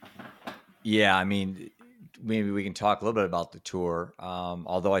 yeah, I mean, maybe we can talk a little bit about the tour.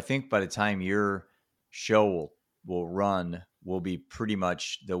 Although I think by the time your show will run, will be pretty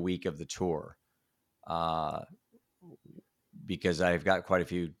much the week of the tour, because I've got quite a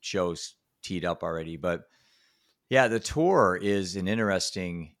few shows teed up already. But yeah, the tour is an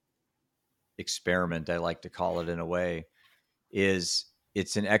interesting experiment. I like to call it in a way. It's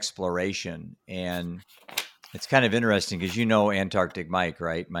an exploration, and it's kind of interesting because Antarctic Mike,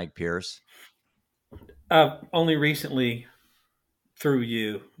 right? Mike Pierce. Only recently through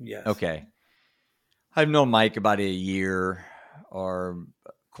you, yes. Okay. I've known Mike about a year or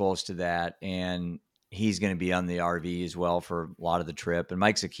close to that, and he's going to be on the RV as well for a lot of the trip. And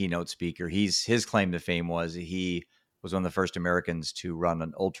Mike's a keynote speaker. His claim to fame was he was one of the first Americans to run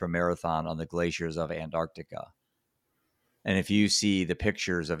an ultra marathon on the glaciers of Antarctica. And if you see the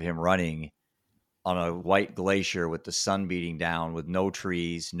pictures of him running on a white glacier with the sun beating down, with no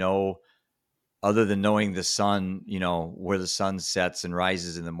trees, no other than knowing the sun, where the sun sets and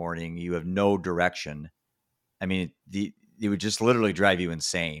rises in the morning, you have no direction. I mean, it would just literally drive you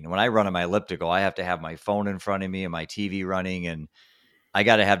insane. When I run on my elliptical, I have to have my phone in front of me and my TV running, and I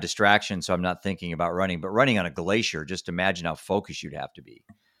got to have distraction so I'm not thinking about running. But running on a glacier, just imagine how focused you'd have to be.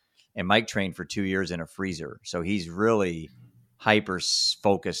 And Mike trained for 2 years in a freezer, so he's really hyper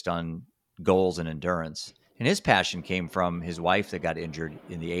focused on goals and endurance. And his passion came from his wife that got injured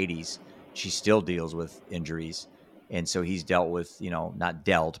in the 80s. She still deals with injuries. And so he's dealt with, not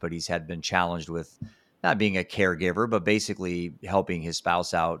dealt, but he's been challenged with not being a caregiver, but basically helping his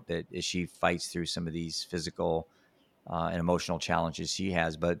spouse out as she fights through some of these physical and emotional challenges she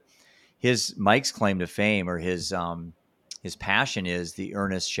has. But Mike's claim to fame, or his passion, is the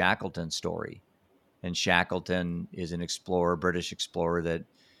Ernest Shackleton story. And Shackleton is an explorer, British explorer that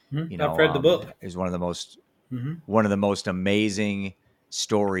I've read the book. Is one of the most amazing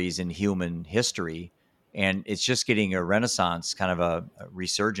stories in human history, and it's just getting a renaissance, kind of a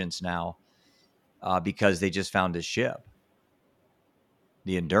resurgence now, because they just found his ship,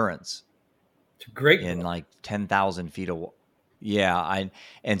 the Endurance. It's a great in book. Like 10,000 feet of. Yeah,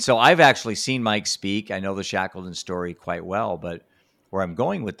 and so I've actually seen Mike speak. I know the Shackleton story quite well, but where I'm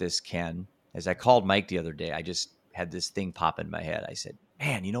going with this, Ken, as I called Mike the other day, I just had this thing pop in my head. I said,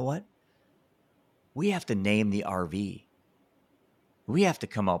 man, you know what? We have to name the RV. We have to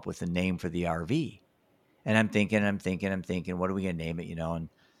come up with a name for the RV. And I'm thinking, what are we going to name it? And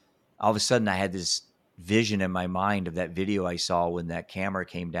all of a sudden I had this vision in my mind of that video I saw when that camera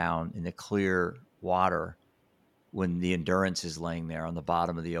came down in the clear water, when the Endurance is laying there on the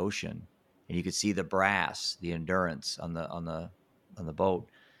bottom of the ocean, and you could see the brass, the Endurance on the boat,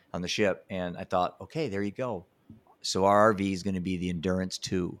 on the ship. And I thought, okay, there you go. So our RV is going to be the Endurance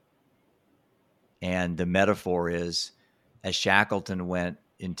 2. And the metaphor is, as Shackleton went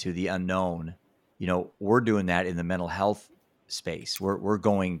into the unknown, we're doing that in the mental health space. We're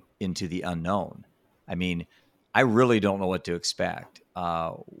going into the unknown. I mean, I really don't know what to expect.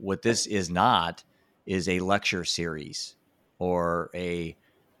 What this is not is a lecture series or a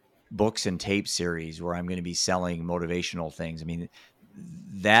books and tape series where I'm going to be selling motivational things. I mean,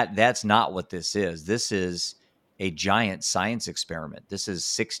 that's not what this is. This is a giant science experiment. This is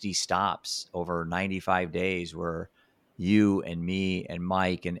 60 stops over 95 days where you and me and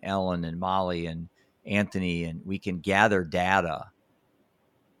Mike and Ellen and Molly and Anthony, and we can gather data.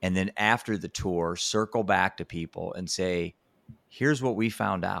 And then after the tour, circle back to people and say, here's what we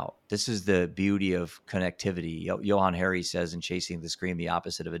found out. This is the beauty of connectivity. Johann Hari says in Chasing the Scream, the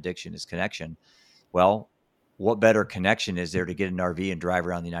opposite of addiction is connection. Well, what better connection is there to get an RV and drive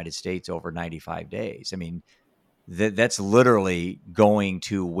around the United States over 95 days? I mean, that's literally going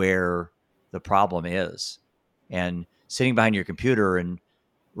to where the problem is. And sitting behind your computer and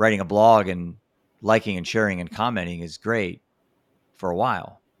writing a blog and liking and sharing and commenting is great for a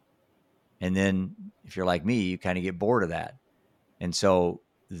while. And then if you're like me, you kind of get bored of that. And so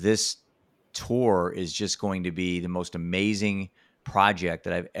this tour is just going to be the most amazing project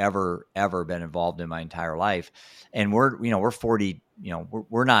that I've ever been involved in my entire life. And we're 40,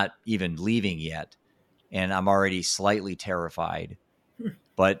 we're not even leaving yet. And I'm already slightly terrified.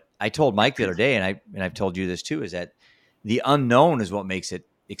 But I told Mike the other day, and I've told you this too, is that the unknown is what makes it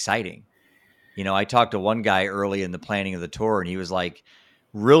exciting. I talked to one guy early in the planning of the tour, and he was like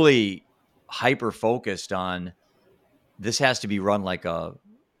really hyper focused on, this has to be run like a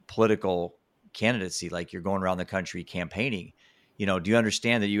political candidacy, like you're going around the country campaigning. Do you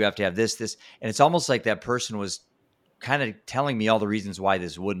understand that you have to have this? And it's almost like that person was kind of telling me all the reasons why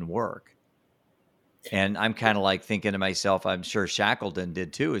this wouldn't work. And I'm kind of like thinking to myself, I'm sure Shackleton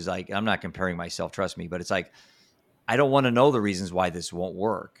did too, is like, I'm not comparing myself, trust me, but it's like, I don't want to know the reasons why this won't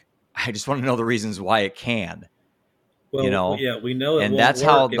work. I just want to know the reasons why it can. Well, yeah, we know it and won't that's work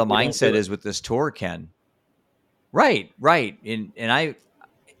how if the we don't mindset do it. is with this tour, Ken. Right. And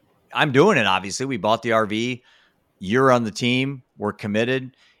I'm doing it. Obviously, we bought the RV. You're on the team. We're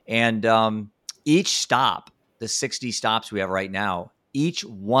committed. And each stop, the 60 stops we have right now, each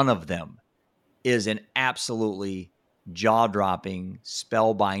one of them is an absolutely jaw-dropping,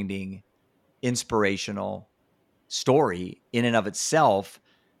 spellbinding, inspirational story in and of itself,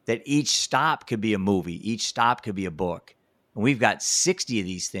 that each stop could be a movie. Each stop could be a book. And we've got 60 of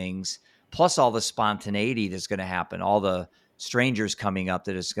these things, plus all the spontaneity that's going to happen, all the strangers coming up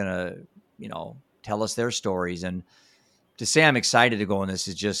that is going to, tell us their stories. And to say I'm excited to go on this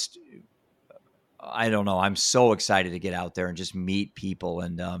is just, I don't know. I'm so excited to get out there and just meet people,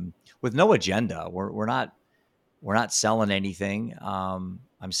 and with no agenda. We're not selling anything. I'm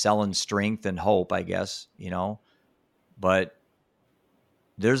selling strength and hope, I guess, but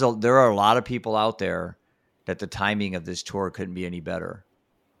there are a lot of people out there that the timing of this tour couldn't be any better.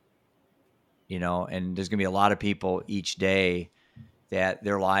 And there's going to be a lot of people each day that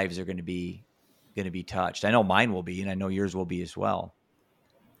their lives are going to be touched. I know mine will be, and I know yours will be as well.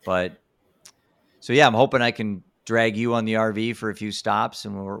 But so, yeah, I'm hoping I can drag you on the RV for a few stops,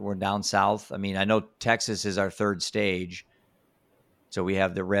 and we're down south. I mean, I know Texas is our third stage. So we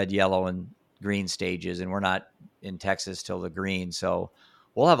have the red, yellow, and green stages, and we're not in Texas till the green. So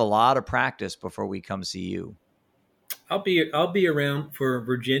we'll have a lot of practice before we come see you. I'll be around for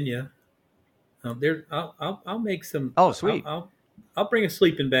Virginia. I'll make some. Oh, sweet. I'll bring a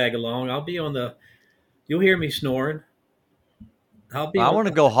sleeping bag along. I'll be on the. You'll hear me snoring. I want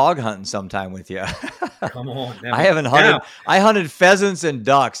to go hog hunting sometime with you. Come on. Now, I haven't hunted. I hunted pheasants and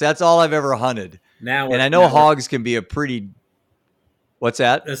ducks. That's all I've ever hunted. And I know hogs can be a pretty. What's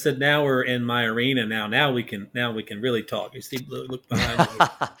that? I said, now we're in my arena. Now we can really talk. You see, look behind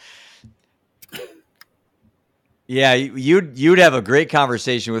you. Yeah, you'd have a great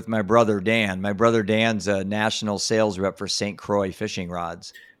conversation with my brother Dan. My brother Dan's a national sales rep for St. Croix fishing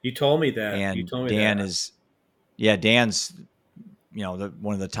rods. You told me that. And Dan's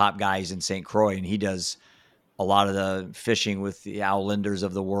one of the top guys in St. Croix, and he does a lot of the fishing with the Al Linders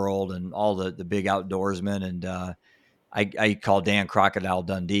of the world and all the big outdoorsmen. And I call Dan Crocodile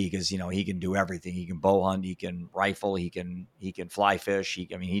Dundee because he can do everything. He can bow hunt, he can rifle, he can fly fish.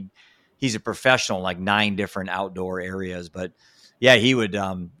 He's a professional in like 9 different outdoor areas. But yeah, he would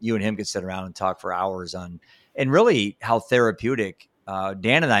you and him could sit around and talk for hours on, and really how therapeutic.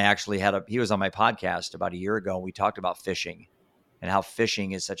 Dan and I actually he was on my podcast about a year ago. We talked about fishing and how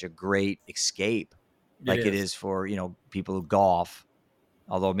fishing is such a great escape, like it is for, people who golf,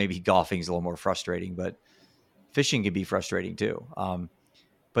 although maybe golfing is a little more frustrating, but fishing can be frustrating too.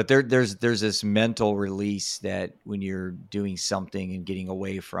 But there's this mental release that when you're doing something and getting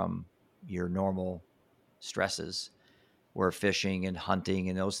away from your normal stresses, where fishing and hunting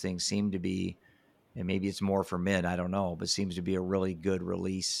and those things seem to be and maybe it's more for men, I don't know, but seems to be a really good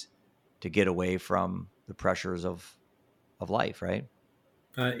release to get away from the pressures of life, right?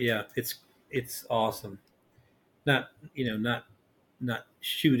 Yeah, it's awesome. Not not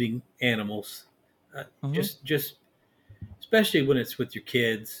shooting animals. Mm-hmm. Just especially when it's with your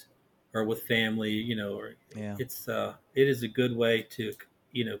kids or with family, or Yeah. it is a good way to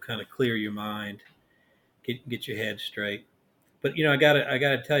kind of clear your mind, get your head straight. But I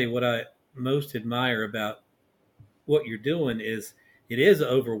gotta tell you what I most admire about what you're doing is it is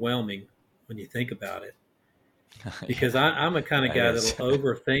overwhelming when you think about it. Because Yeah, I'm a kind of yeah, it guy is. that'll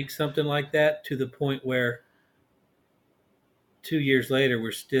overthink something like that to the point where 2 years later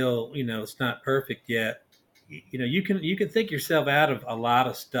we're still, it's not perfect yet. You can think yourself out of a lot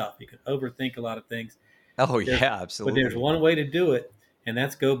of stuff. You can overthink a lot of things. Oh But there's yeah, but there's absolutely. one way to do it, and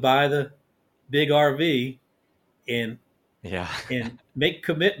that's go buy the big RV and Yeah. make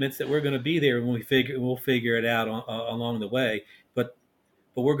commitments that we're going to be there when we'll figure it out along the way. But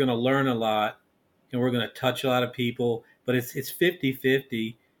we're going to learn a lot, and we're going to touch a lot of people. But it's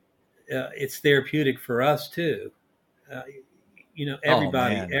 50-50. It's therapeutic for us too. Uh, Oh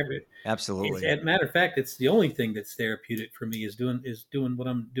everybody, man, it's, absolutely. as a matter of fact, it's the only thing that's therapeutic for me is doing what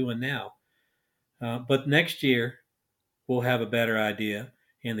I'm doing now. But next year we'll have a better idea,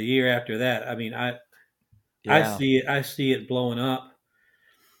 and the year after that, I mean, I Yeah. see it blowing up.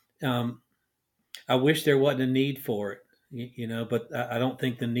 Um, I wish there wasn't a need for it, but I don't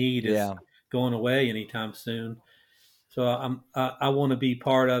think the need is Yeah. going away anytime soon. So I want to be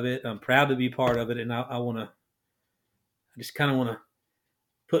part of it. I'm proud to be part of it, and I just kind of want to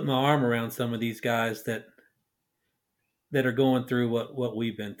put my arm around some of these guys that are going through what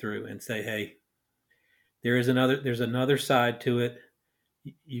we've been through, and say, hey, there's another side to it.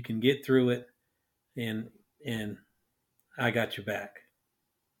 You can get through it, and and I got your back.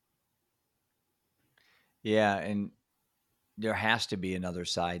 Yeah, and there has to be another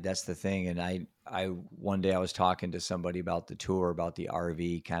side. That's the thing. And I one day I was talking to somebody about the tour, about the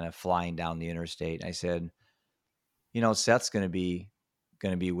RV kind of flying down the interstate. And I said, Seth's going to be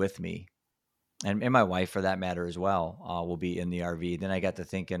with me, and my wife for that matter as well, will be in the RV. Then I got to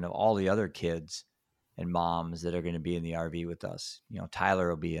thinking of all the other kids and moms that are going to be in the RV with us. Tyler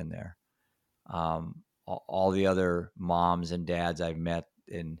will be in there. All the other moms and dads I've met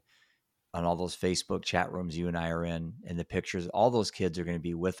in on all those Facebook chat rooms you and I are in, and the pictures, all those kids are going to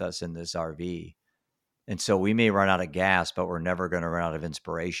be with us in this RV. And so we may run out of gas, but we're never going to run out of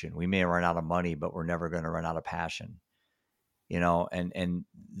inspiration. We may run out of money, but we're never going to run out of passion. And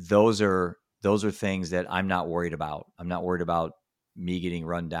those are things that I'm not worried about. I'm not worried about me getting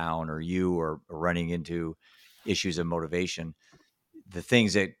run down or you or running into issues of motivation. The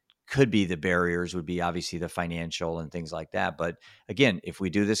things that could be the barriers would be obviously the financial and things like that. But again, if we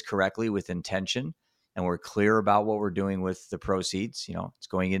do this correctly with intention and we're clear about what we're doing with the proceeds, it's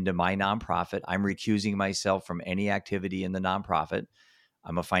going into my nonprofit. I'm recusing myself from any activity in the nonprofit.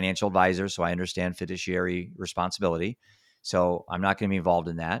 I'm a financial advisor, so I understand fiduciary responsibility. So I'm not going to be involved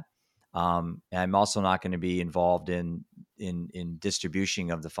in that. And I'm also not going to be involved in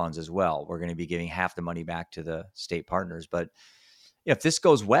distribution of the funds as well. We're going to be giving half the money back to the state partners. But if this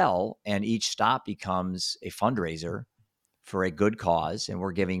goes well and each stop becomes a fundraiser for a good cause and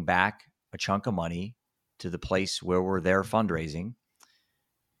we're giving back a chunk of money to the place where we're there fundraising,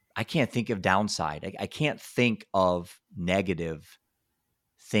 I can't think of downside. I can't think of negative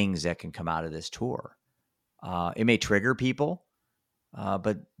things that can come out of this tour. It may trigger people,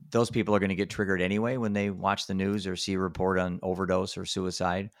 but those people are going to get triggered anyway when they watch the news or see a report on overdose or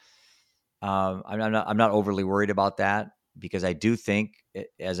suicide. I'm not overly worried about that because I do think,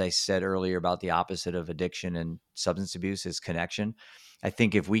 as I said earlier, about the opposite of addiction and substance abuse is connection. I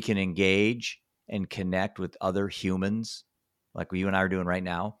think if we can engage and connect with other humans, like you and I are doing right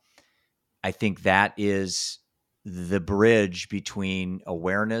now, I think that is the bridge between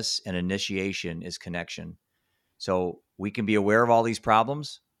awareness and initiation is connection. So we can be aware of all these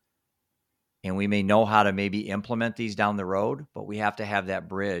problems and we may know how to maybe implement these down the road, but we have to have that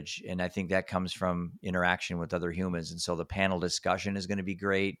bridge. And I think that comes from interaction with other humans. And so the panel discussion is going to be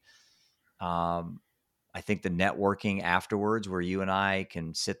great. I think the networking afterwards, where you and I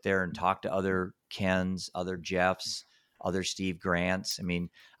can sit there and talk to other Kens, other Jeffs, other Steve Grants. I mean,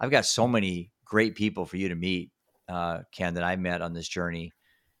 I've got so many great people for you to meet, Ken, that I met on this journey.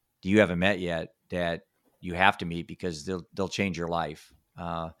 You haven't met yet that you have to meet because they'll change your life.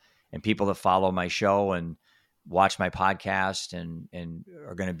 And people that follow my show and watch my podcast and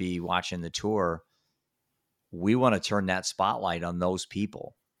are going to be watching the tour, we want to turn that spotlight on those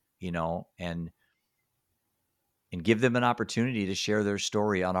people, and and give them an opportunity to share their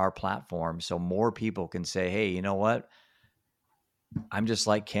story on our platform so more people can say, hey, you know what? I'm just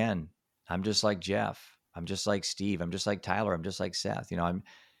like Ken. I'm just like Jeff. I'm just like Steve. I'm just like Tyler. I'm just like Seth.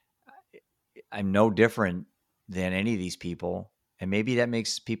 I'm no different than any of these people. And maybe that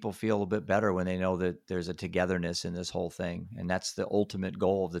makes people feel a little bit better when they know that there's a togetherness in this whole thing. And that's the ultimate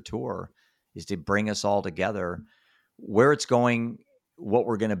goal of the tour, is to bring us all together. Where it's going, what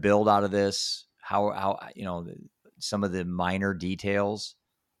we're going to build out of this, how some of the minor details,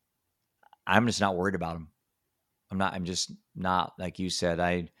 I'm just not worried about them. I'm just not, like you said,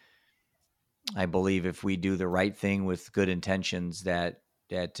 I believe if we do the right thing with good intentions, that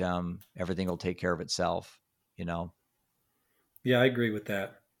everything will take care of itself, Yeah, I agree with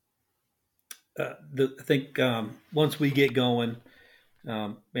that. I think once we get going,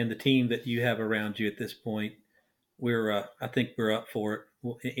 and the team that you have around you at this point, I think we're up for it.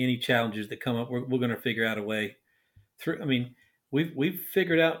 Any challenges that come up, we're going to figure out a way through. I mean, we've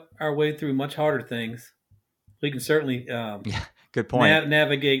figured out our way through much harder things. We can certainly yeah, good point.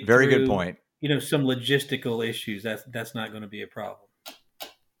 Navigate. Very through, good point. Some logistical issues. That's not going to be a problem.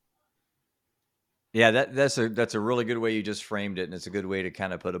 Yeah, that's a really good way you just framed it, and it's a good way to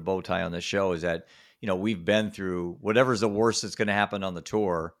kind of put a bow tie on the show. Is that we've been through whatever's the worst that's going to happen on the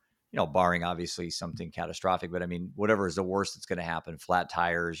tour, barring obviously something catastrophic. But I mean, whatever is the worst that's going to happen, flat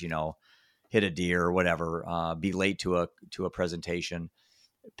tires, hit a deer, or whatever, be late to a presentation,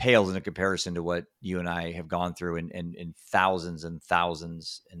 pales in comparison to what you and I have gone through, and thousands and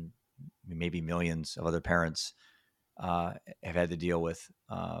thousands and maybe millions of other parents have had to deal with.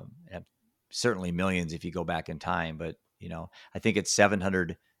 Certainly millions if you go back in time, but I think it's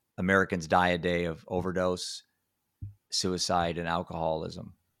 700 Americans die a day of overdose, suicide, and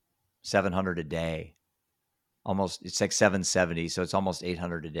alcoholism. 700 a day. Almost, it's like 770, so it's almost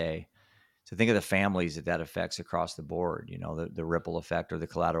 800 a day. So think of the families that affects across the board, the ripple effect or the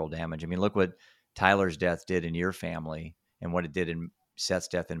collateral damage. I mean, look what Tyler's death did in your family, and what it did in Seth's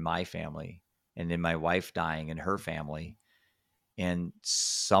death in my family, and in my wife dying in her family. And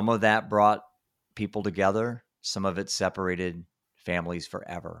some of that brought people together. Some of it separated families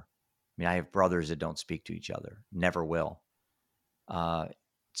forever. I mean, I have brothers that don't speak to each other, never will.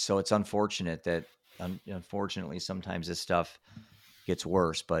 So it's unfortunate that, unfortunately, sometimes this stuff gets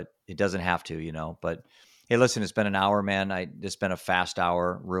worse, but it doesn't have to, But hey, listen, it's been an hour, man. It's been a fast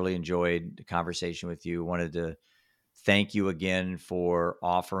hour. Really enjoyed the conversation with you. Wanted to thank you again for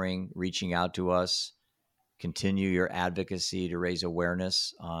reaching out to us. Continue your advocacy to raise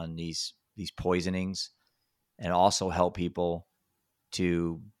awareness on these poisonings, and also help people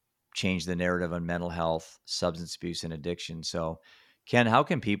to change the narrative on mental health, substance abuse, and addiction. So, Ken, how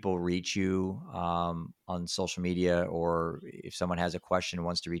can people reach you on social media, or if someone has a question and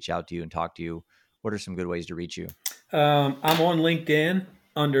wants to reach out to you and talk to you, what are some good ways to reach you? I'm on LinkedIn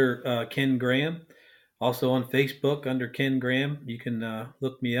under Ken Graham. Also on Facebook under Ken Graham. You can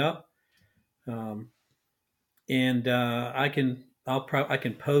look me up. And I can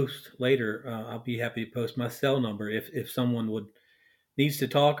post later. I'll be happy to post my cell number if someone needs to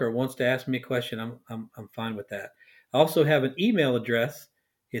talk or wants to ask me a question. I'm fine with that. I also have an email address.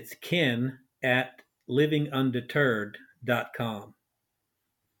 It's ken@livingundeterred.com.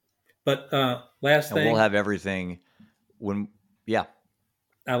 But last thing, we'll have everything yeah.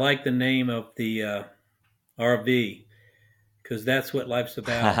 I like the name of the RV, because that's what life's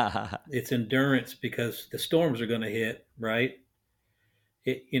about. It's endurance, because the storms are going to hit, right?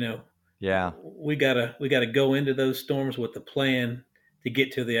 Yeah. We gotta go into those storms with a plan to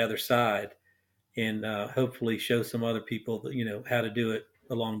get to the other side, and hopefully show some other people that, how to do it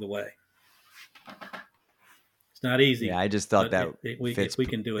along the way. It's not easy. Yeah, I just thought that we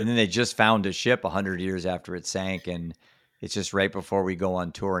can do it. And then they just found a ship 100 years after it sank, and it's just right before we go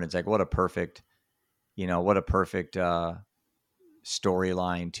on tour, and it's like, what a perfect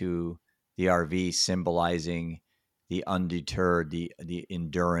storyline to the RV, symbolizing the undeterred, the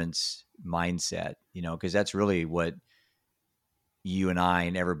endurance mindset, because that's really what you and I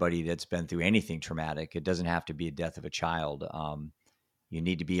and everybody that's been through anything traumatic, it doesn't have to be a death of a child. You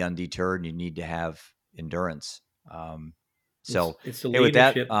need to be undeterred, and you need to have endurance. So it's a hey, with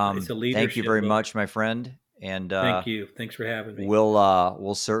that, it's a leadership thank you very book. much, my friend. And thank you. Thanks for having me.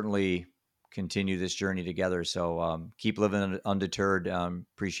 We'll certainly continue this journey together. So keep living undeterred.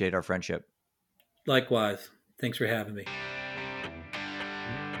 Appreciate our friendship. Likewise. Thanks for having me.